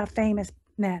written about famous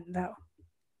men, though.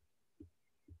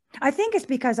 I think it's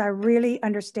because I really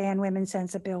understand women's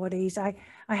sensibilities. I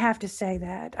have to say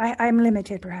that. I'm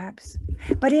limited, perhaps.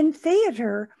 But in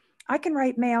theater, I can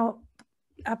write male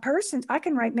persons. I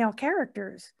can write male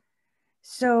characters.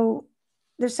 So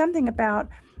there's something about,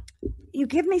 you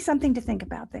give me something to think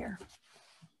about there.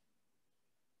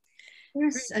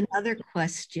 Here's another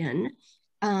question.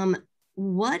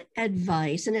 What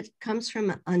advice, and it comes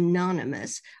from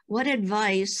Anonymous, what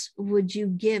advice would you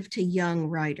give to young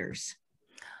writers?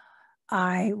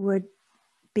 I would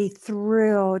be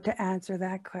thrilled to answer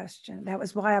that question. That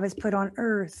was why I was put on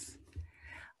earth.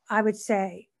 I would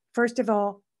say, first of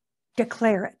all,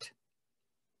 declare it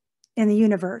in the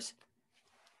universe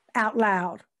out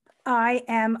loud. I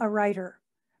am a writer.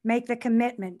 Make the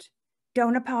commitment.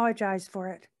 Don't apologize for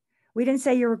it. We didn't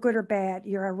say you're good or bad,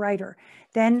 you're a writer.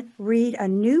 Then read a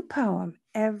new poem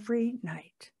every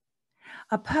night.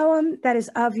 A poem that is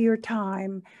of your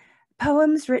time,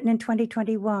 poems written in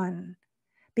 2021,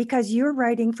 because you're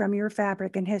writing from your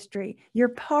fabric and history. You're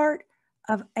part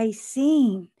of a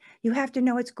scene. You have to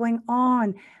know what's going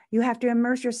on. You have to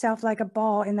immerse yourself like a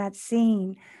ball in that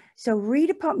scene. So read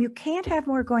a poem. You can't have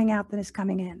more going out than is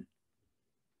coming in.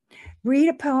 Read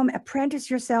a poem, apprentice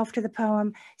yourself to the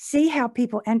poem, see how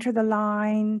people enter the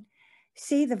line,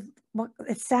 see what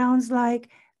it sounds like,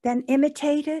 then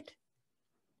imitate it,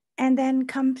 and then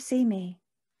come see me.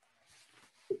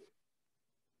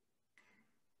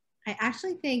 I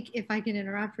actually think, if I can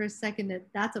interrupt for a second, that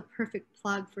that's a perfect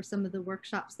plug for some of the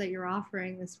workshops that you're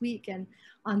offering this week. And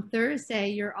on Thursday,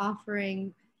 you're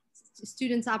offering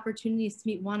students opportunities to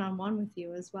meet one-on-one with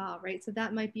you as well, right? So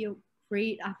that might be a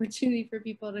great opportunity for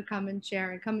people to come and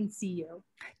share and come and see you.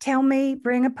 Tell me,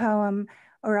 bring a poem,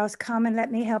 or else come and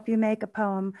let me help you make a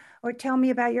poem, or tell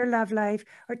me about your love life,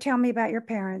 or tell me about your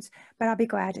parents, but I'll be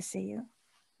glad to see you.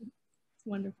 It's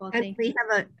wonderful. And Thank we you.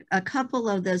 have a couple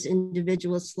of those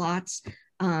individual slots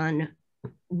on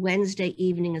Wednesday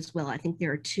evening as well. I think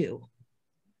there are 2.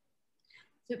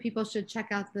 So people should check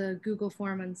out the Google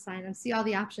form and sign up, see all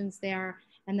the options there,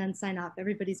 and then sign up.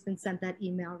 Everybody's been sent that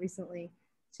email recently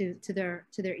to their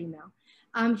email.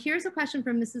 Here's a question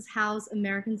from Mrs. Howe's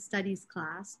American Studies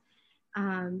class.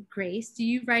 Grace, do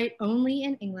you write only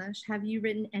in English? Have you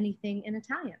written anything in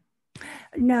Italian?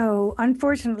 No,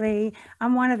 unfortunately,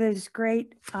 I'm one of those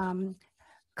great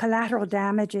collateral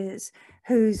damages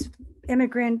whose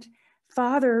immigrant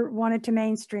father wanted to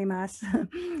mainstream us.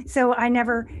 So I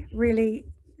never really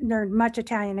learned much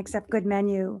Italian except good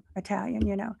menu Italian,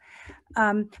 you know.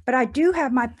 But I do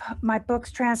have my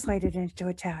books translated into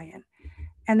Italian,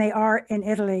 and they are in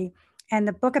Italy. And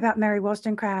the book about Mary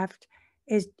Wollstonecraft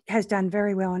has done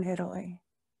very well in Italy.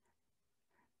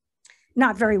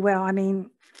 Not very well, I mean,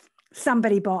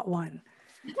 somebody bought one.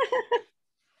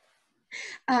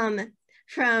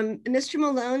 From Mr.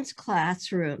 Malone's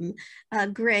classroom,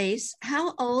 Grace,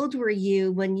 how old were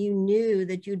you when you knew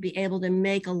that you'd be able to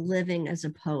make a living as a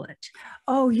poet?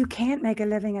 Oh, you can't make a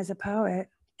living as a poet.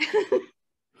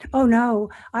 Oh no,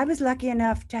 I was lucky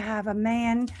enough to have a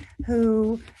man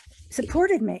who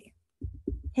supported me.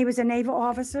 He was a naval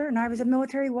officer and I was a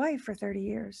military wife for 30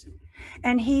 years.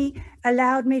 And he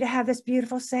allowed me to have this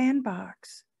beautiful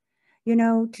sandbox, you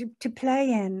know, to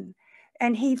play in.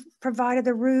 And he provided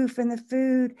the roof and the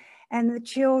food and the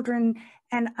children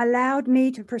and allowed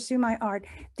me to pursue my art.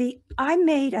 I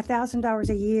made $1,000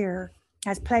 a year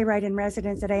as playwright in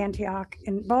residence at Antioch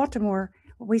in Baltimore.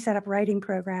 We set up writing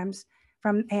programs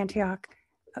from Antioch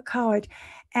College.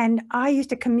 And I used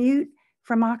to commute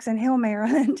from Oxon Hill,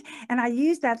 Maryland, and I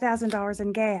used that $1,000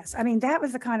 in gas. I mean, that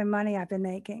was the kind of money I've been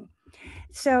making.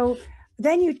 So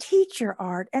then you teach your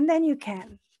art, and then you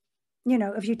can, you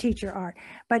know, if you teach your art.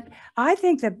 But I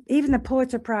think that even the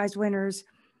Pulitzer Prize winners,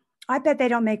 I bet they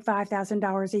don't make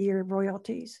 $5,000 a year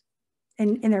royalties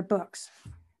in their books.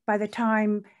 By the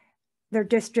time their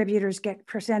distributors get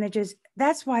percentages,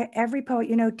 that's why every poet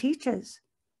you know teaches.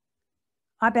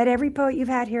 I bet every poet you've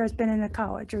had here has been in a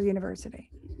college or university.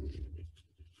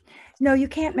 No, you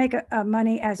can't make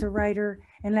money as a writer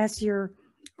unless you're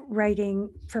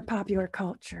writing for popular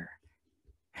culture.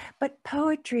 But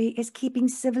poetry is keeping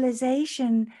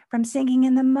civilization from sinking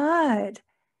in the mud.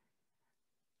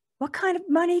 What kind of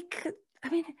money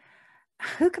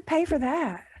who could pay for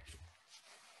that?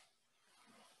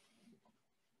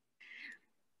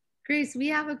 Grace, we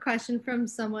have a question from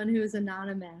someone who is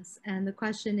anonymous. And the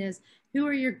question is, who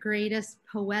are your greatest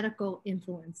poetical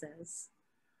influences?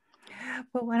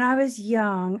 Well, when I was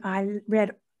young, I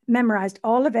memorized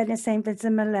all of Edna St.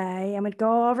 Vincent Millay and would go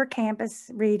all over campus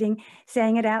reading,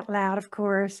 saying it out loud, of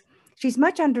course. She's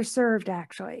much underserved,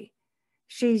 actually.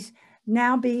 She's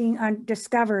now being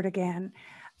discovered again.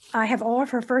 I have all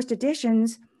of her first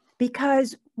editions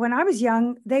because when I was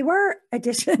young, they were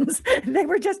editions. They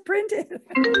were just printed.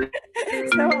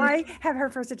 So I have her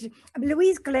first edition.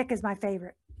 Louise Gluck is my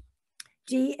favorite.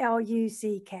 Gluck.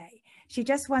 She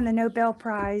just won the Nobel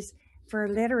Prize for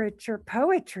Literature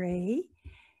Poetry.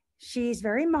 She's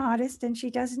very modest and she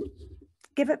doesn't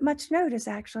give it much notice,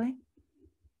 actually.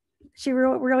 She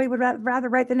really would rather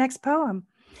write the next poem.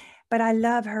 But I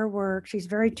love her work. She's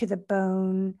very to the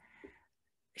bone.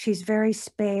 She's very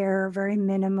spare, very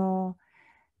minimal.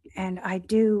 And I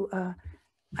do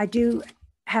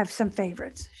have some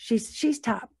favorites. She's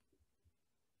top.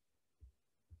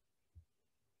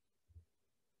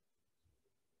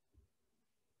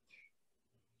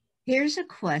 Here's a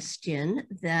question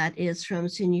that is from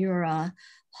Senora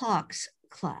Hawk's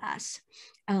class.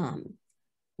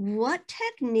 What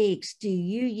techniques do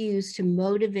you use to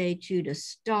motivate you to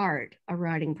start a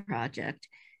writing project?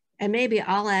 And maybe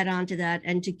I'll add on to that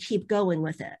and to keep going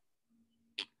with it.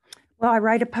 Well, I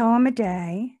write a poem a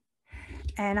day,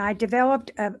 and I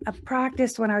developed a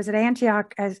practice when I was at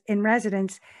Antioch as in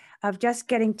residence of just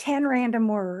getting 10 random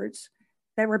words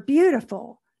that were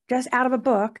beautiful, just out of a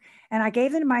book. And I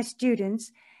gave them to my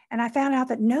students, and I found out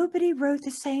that nobody wrote the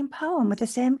same poem with the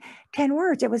same 10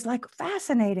 words. It was like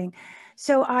fascinating.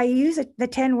 So I use the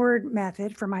 10-word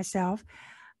method for myself.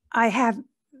 I have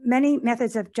many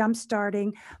methods of jump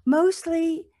starting.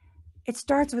 Mostly it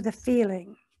starts with a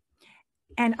feeling.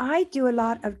 And I do a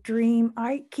lot of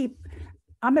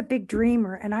I'm a big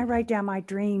dreamer, and I write down my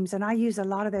dreams, and I use a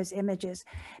lot of those images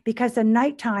because the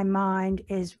nighttime mind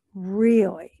is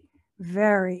really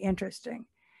very interesting.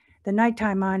 The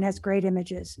nighttime mind has great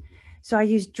images. So I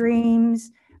use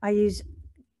dreams. I use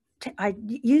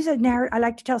a narrative. I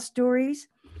like to tell stories.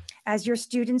 As your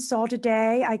students saw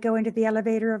today, I go into the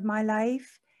elevator of my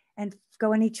life and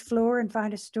go on each floor and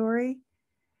find a story.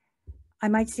 I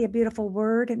might see a beautiful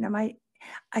word, and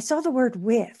I saw the word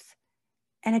with,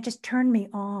 and it just turned me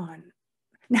on.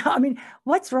 Now, I mean,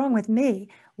 what's wrong with me?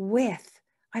 With.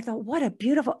 I thought, what a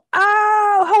beautiful,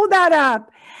 oh, hold that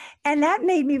up. And that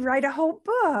made me write a whole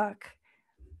book.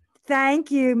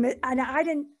 Thank you. And I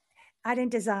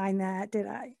didn't design that, did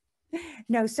I?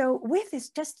 No, so with is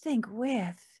just think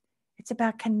with. It's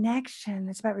about connection.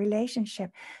 It's about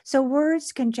relationship. So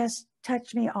words can just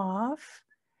touch me off.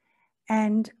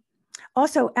 And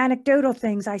also anecdotal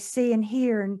things I see and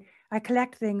hear, and I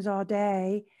collect things all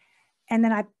day. And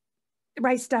then I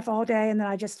write stuff all day, and then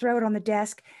I just throw it on the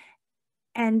desk.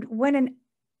 And when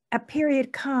a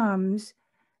period comes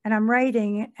and I'm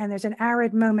writing and there's an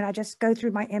arid moment, I just go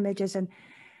through my images and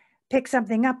pick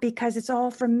something up because it's all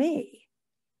from me.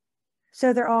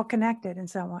 So they're all connected in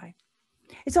some way.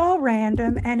 It's all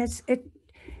random, and it's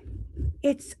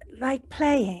like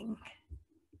playing.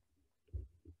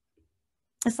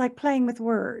 It's like playing with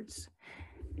words.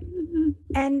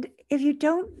 And if you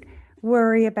don't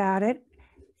worry about it,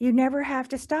 you never have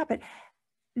to stop it.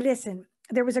 Listen,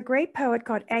 there was a great poet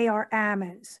called A.R.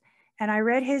 Ammons, and I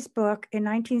read his book in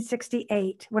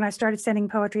 1968 when I started sending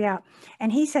poetry out.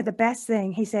 And he said the best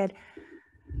thing. He said,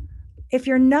 if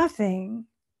you're nothing,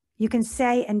 you can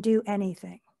say and do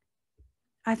anything.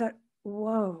 I thought,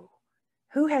 whoa,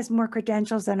 who has more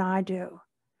credentials than I do?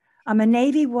 I'm a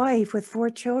Navy wife with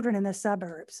 4 children in the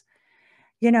suburbs.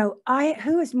 You know,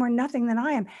 who is more nothing than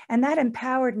I am? And that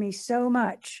empowered me so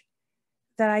much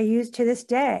that I use to this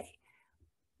day.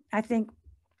 I think,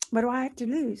 what do I have to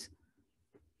lose?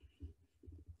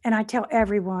 And I tell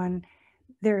everyone,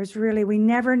 we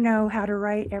never know how to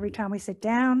write every time we sit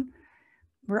down.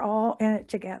 We're all in it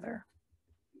together.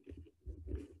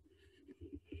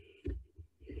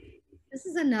 This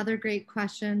is another great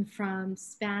question from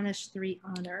Spanish 3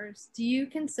 Honors. Do you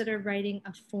consider writing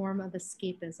a form of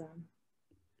escapism?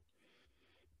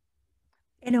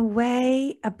 In a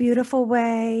way, a beautiful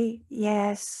way,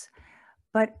 yes.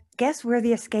 But guess where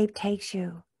the escape takes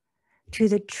you? To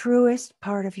the truest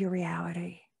part of your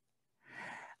reality.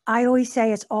 I always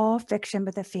say it's all fiction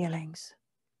but the feelings.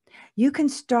 You can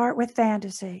start with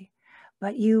fantasy,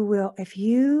 but you will, if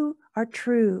you are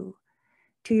true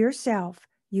to yourself,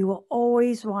 you will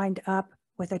always wind up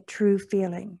with a true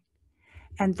feeling.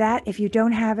 And that, if you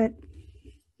don't have it,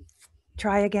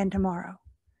 try again tomorrow.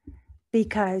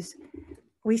 Because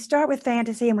we start with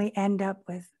fantasy and we end up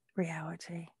with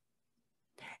reality.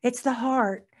 It's the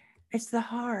heart. It's the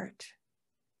heart.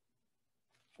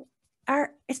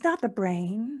 It's not the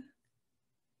brain.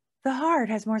 The heart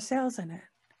has more cells in it.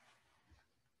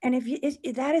 And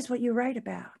that is what you write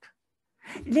about.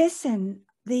 Listen,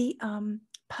 the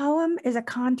poem is a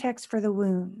context for the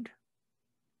wound.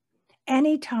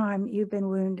 Anytime you've been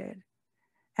wounded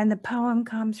and the poem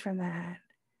comes from that,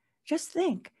 just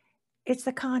think, it's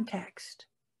the context.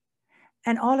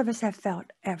 And all of us have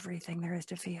felt everything there is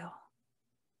to feel.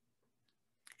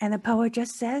 And the poet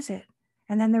just says it.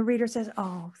 And then the reader says,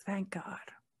 oh, thank God.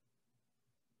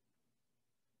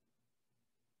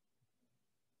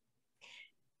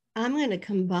 I'm going to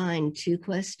combine 2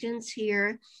 questions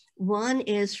here. One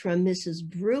is from Mrs.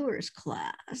 Brewer's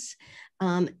class.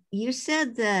 You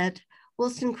said that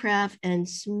Wollstonecraft and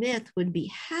Smith would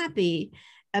be happy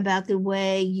about the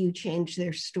way you changed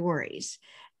their stories.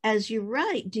 As you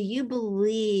write, do you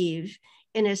believe,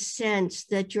 in a sense,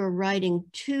 that you're writing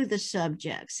to the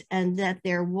subjects and that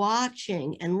they're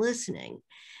watching and listening?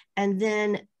 And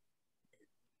then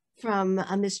from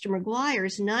Mr.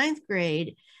 McGuire's 9th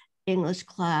grade, English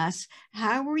class.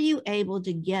 How were you able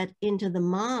to get into the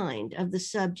mind of the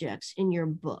subjects in your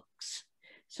books?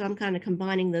 So I'm kind of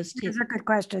combining those two. Those are good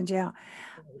questions, yeah.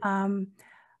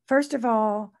 First of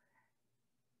all,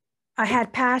 I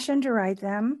had passion to write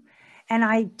them. And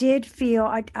I did feel,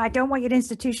 I don't want you to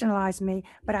institutionalize me,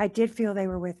 but I did feel they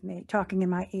were with me, talking in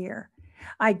my ear.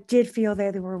 I did feel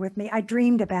they were with me. I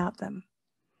dreamed about them.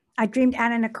 I dreamed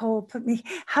Anna Nicole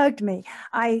hugged me.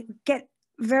 I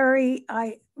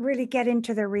really get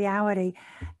into the reality.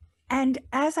 And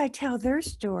as I tell their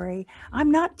story,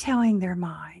 I'm not telling their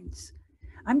minds.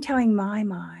 I'm telling my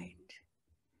mind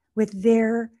with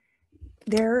their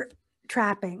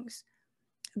trappings.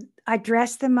 I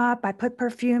dress them up. I put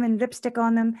perfume and lipstick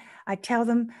on them. I tell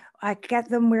them, I get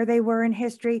them where they were in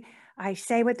history. I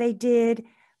say what they did,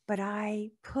 but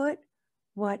I put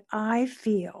what I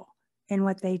feel in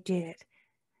what they did,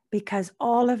 because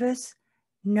all of us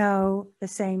know the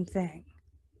same thing.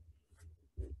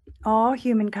 All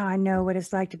humankind know what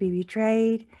it's like to be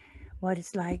betrayed, what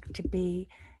it's like to be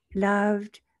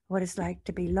loved, what it's like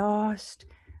to be lost,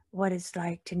 what it's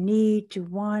like to need, to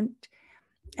want.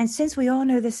 And since we all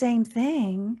know the same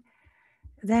thing,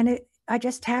 then I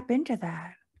just tap into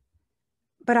that.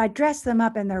 But I dress them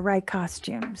up in their right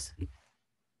costumes.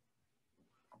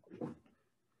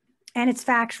 And it's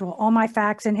factual. All my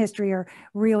facts in history are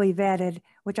really vetted,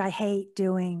 which I hate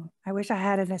doing. I wish I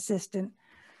had an assistant.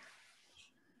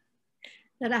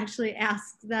 That actually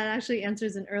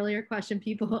answers an earlier question.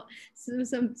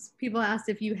 Some people asked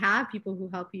if you have people who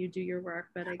help you do your work,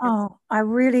 but I guess. Oh, I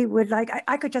really would like,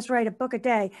 I could just write a book a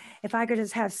day if I could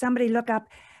just have somebody look up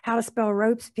how to spell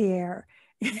Robespierre,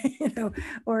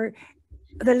 or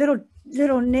the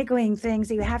little niggling things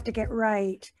that you have to get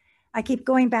right. I keep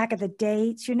going back at the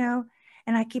dates, and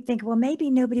I keep thinking, well, maybe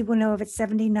nobody will know if it's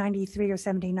 1793 or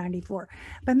 1794,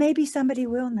 but maybe somebody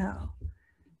will know.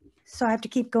 So I have to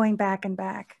keep going back and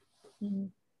back. Mm-hmm.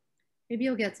 Maybe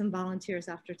you'll get some volunteers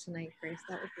after tonight, Grace.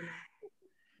 That would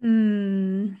be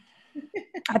nice.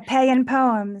 I pay in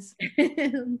poems.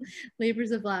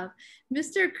 Labors of love.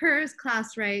 Mr. Kerr's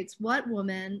class writes, what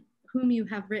woman whom you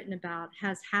have written about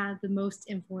has had the most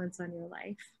influence on your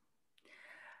life?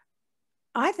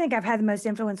 I think I've had the most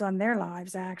influence on their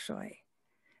lives, actually,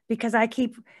 because I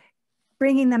keep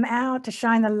bringing them out to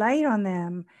shine the light on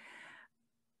them.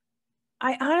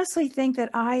 I honestly think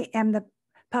that I am the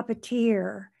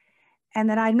puppeteer and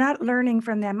that I'm not learning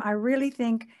from them. I really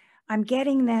think I'm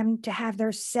getting them to have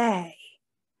their say.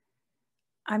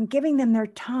 I'm giving them their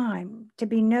time to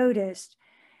be noticed,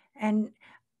 and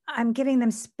I'm giving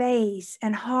them space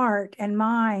and heart and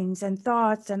minds and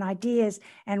thoughts and ideas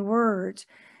and words.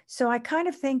 So I kind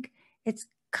of think it's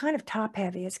kind of top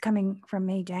heavy. It's coming from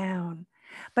me down,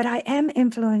 but I am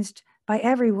influenced by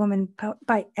every woman,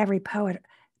 by every poet,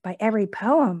 by every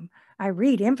poem I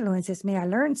read influences me. I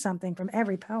learn something from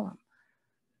every poem.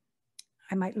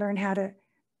 I might learn how to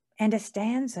end a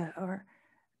stanza, or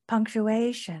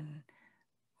punctuation,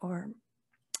 or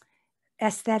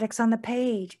aesthetics on the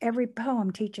page. Every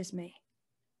poem teaches me.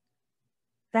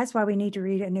 That's why we need to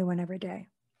read a new one every day.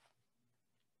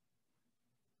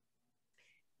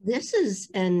 This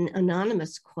is an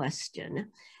anonymous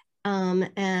question,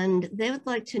 and they would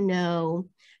like to know,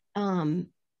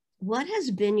 what has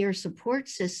been your support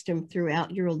system throughout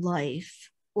your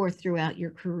life or throughout your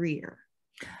career?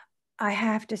 I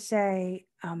have to say,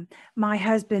 my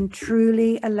husband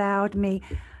truly allowed me.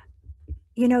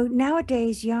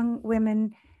 Nowadays, young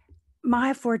women,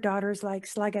 my 4 daughters like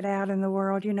slug it out in the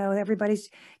world.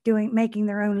 Everybody's making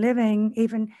their own living,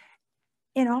 even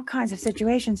in all kinds of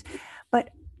situations. But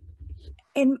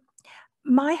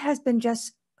my husband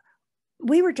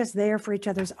we were just there for each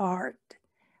other's art.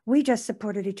 We just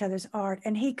supported each other's art,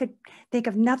 and he could think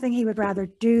of nothing he would rather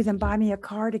do than buy me a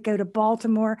car to go to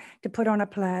Baltimore to put on a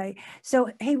play. So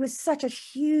he was such a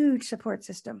huge support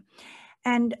system.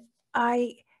 And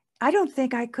I don't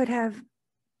think I could have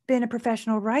been a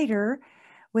professional writer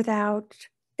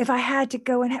if I had to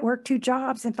go and work 2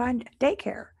 jobs and find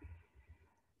daycare.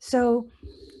 So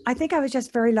I think I was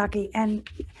just very lucky. And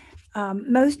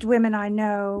most women I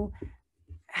know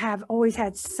have always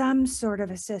had some sort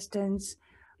of assistance,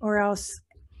 or else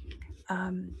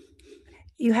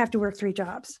you have to work 3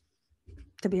 jobs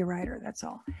to be a writer. That's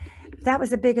all. That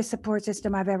was the biggest support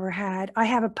system I've ever had. I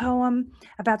have a poem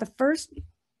about the first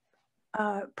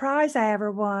prize I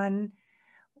ever won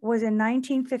was in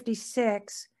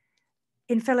 1956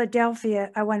 in Philadelphia.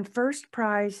 I won first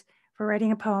prize for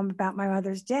writing a poem about my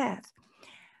mother's death.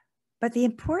 But the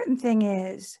important thing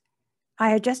is, I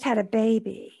had just had a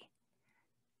baby,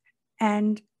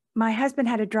 and my husband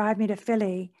had to drive me to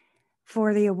Philly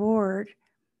for the award.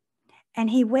 And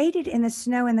he waited in the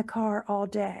snow in the car all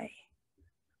day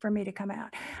for me to come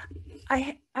out.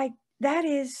 That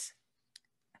is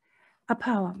a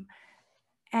poem.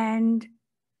 And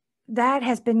that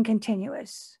has been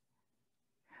continuous.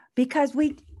 Because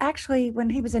we actually, when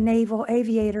he was a naval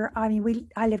aviator, I mean,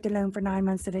 I lived alone for 9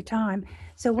 months at a time.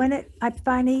 So when I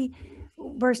finally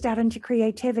burst out into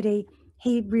creativity,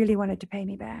 he really wanted to pay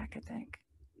me back, I think.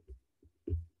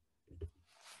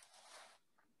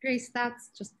 Grace, I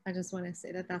just want to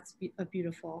say that that's a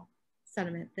beautiful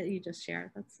sentiment that you just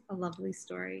shared. That's a lovely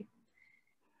story.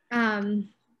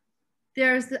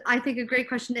 There's, I think, a great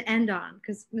question to end on,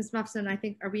 because Ms. Muffson, I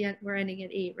think, we're ending at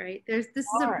 8, right? This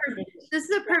is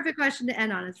a perfect question to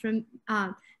end on. It's from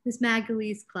Ms.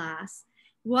 Magali's class.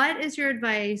 What is your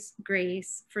advice,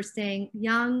 Grace, for staying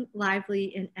young,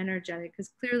 lively, and energetic?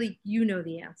 Because clearly you know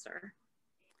the answer.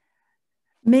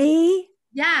 Me?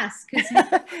 Yes, because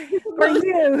for you.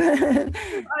 You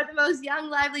are the most young,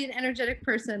 lively, and energetic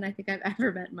person I think I've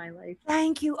ever met in my life.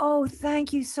 Thank you. Oh,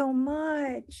 thank you so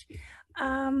much.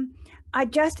 I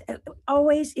just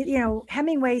always,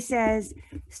 Hemingway says,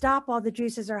 stop while the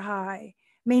juices are high,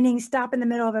 meaning stop in the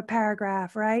middle of a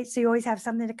paragraph, right? So you always have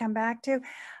something to come back to.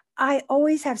 I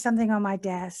always have something on my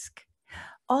desk.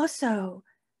 Also,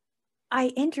 I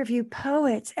interview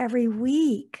poets every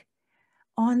week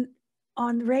on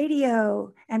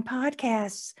radio and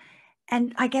podcasts,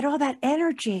 and I get all that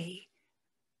energy.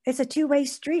 It's a two-way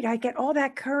street. I get all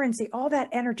that currency, all that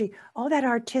energy, all that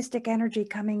artistic energy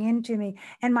coming into me.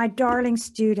 And my darling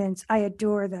students, I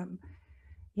adore them.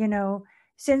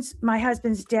 Since my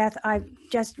husband's death, I've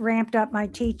just ramped up my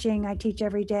teaching. I teach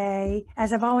every day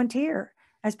as a volunteer,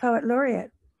 as poet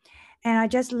laureate. And I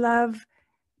just love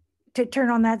to turn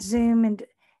on that Zoom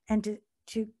and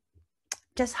to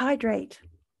just hydrate.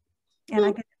 And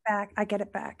I get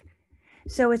it back.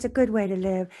 So it's a good way to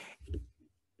live.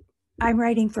 I'm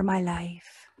writing for my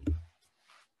life.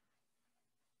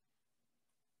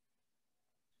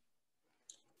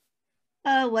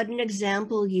 Oh, what an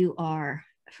example you are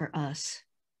for us.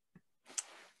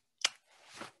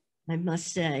 I must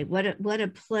say, what a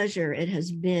pleasure it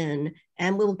has been,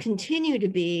 and will continue to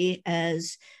be,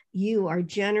 as you are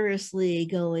generously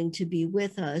going to be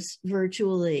with us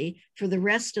virtually for the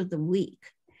rest of the week.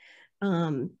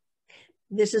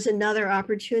 This is another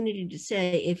opportunity to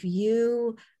say, if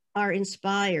you are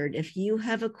inspired, if you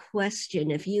have a question,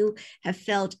 if you have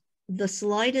felt the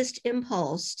slightest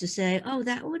impulse to say, oh,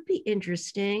 that would be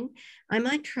interesting, I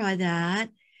might try that,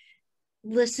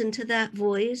 listen to that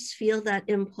voice, feel that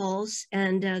impulse,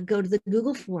 and go to the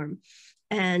Google form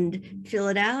and fill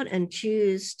it out and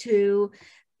choose to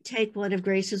take one of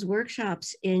Grace's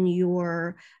workshops in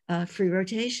your free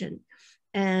rotation.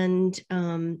 And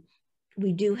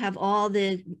we do have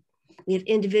we have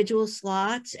individual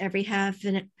slots every half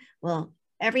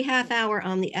hour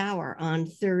on the hour on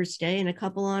Thursday and a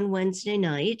couple on Wednesday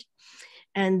night.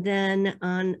 And then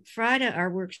on Friday, our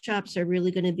workshops are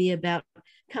really going to be about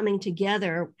coming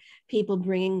together, people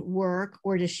bringing work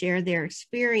or to share their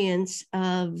experience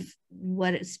of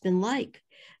what it's been like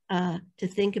to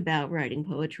think about writing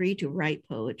poetry, to write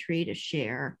poetry, to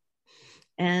share,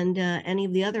 and any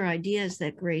of the other ideas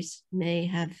that Grace may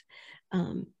have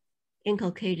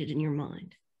inculcated in your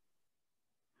mind.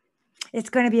 It's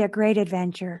going to be a great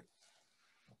adventure.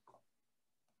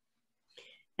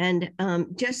 And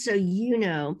just so you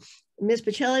know, Ms.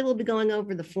 Pacelli will be going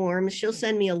over the forms. She'll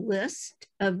send me a list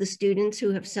of the students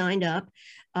who have signed up.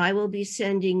 I will be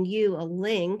sending you a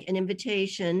link, an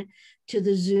invitation to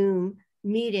the Zoom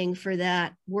meeting for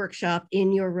that workshop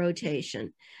in your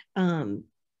rotation.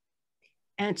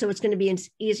 And so it's going to be as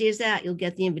easy as that. You'll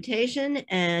get the invitation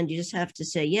and you just have to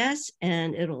say yes,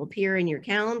 and it'll appear in your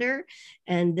calendar,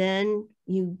 and then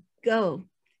you go.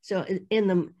 So in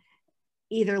the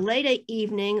either late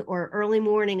evening or early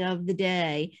morning of the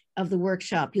day of the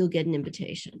workshop, you'll get an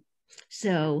invitation.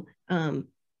 So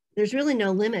there's really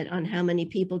no limit on how many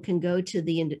people can go to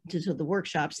the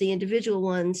workshops. The individual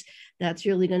ones, that's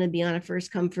really going to be on a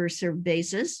first come, first served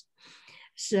basis.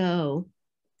 So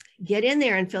get in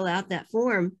there and fill out that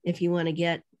form if you want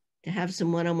to have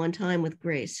some one-on-one time with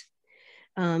Grace.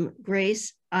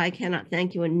 Grace, I cannot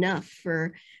thank you enough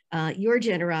for your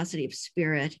generosity of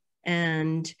spirit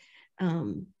and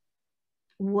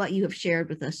what you have shared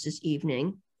with us this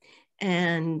evening.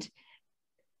 And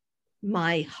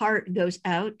my heart goes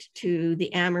out to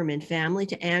the Ammerman family,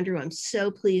 to Andrew. I'm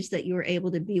so pleased that you were able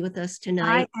to be with us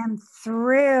tonight. I am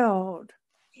thrilled.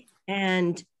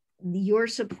 And your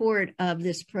support of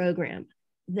this program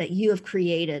that you have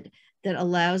created that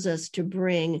allows us to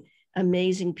bring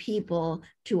amazing people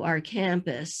to our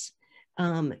campus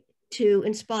to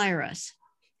inspire us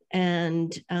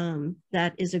And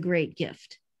that is a great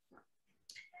gift.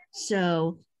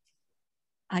 So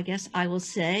I guess I will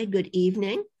say good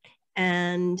evening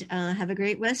and have a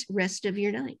great rest of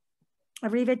your night.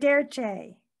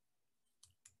 Arrivederci.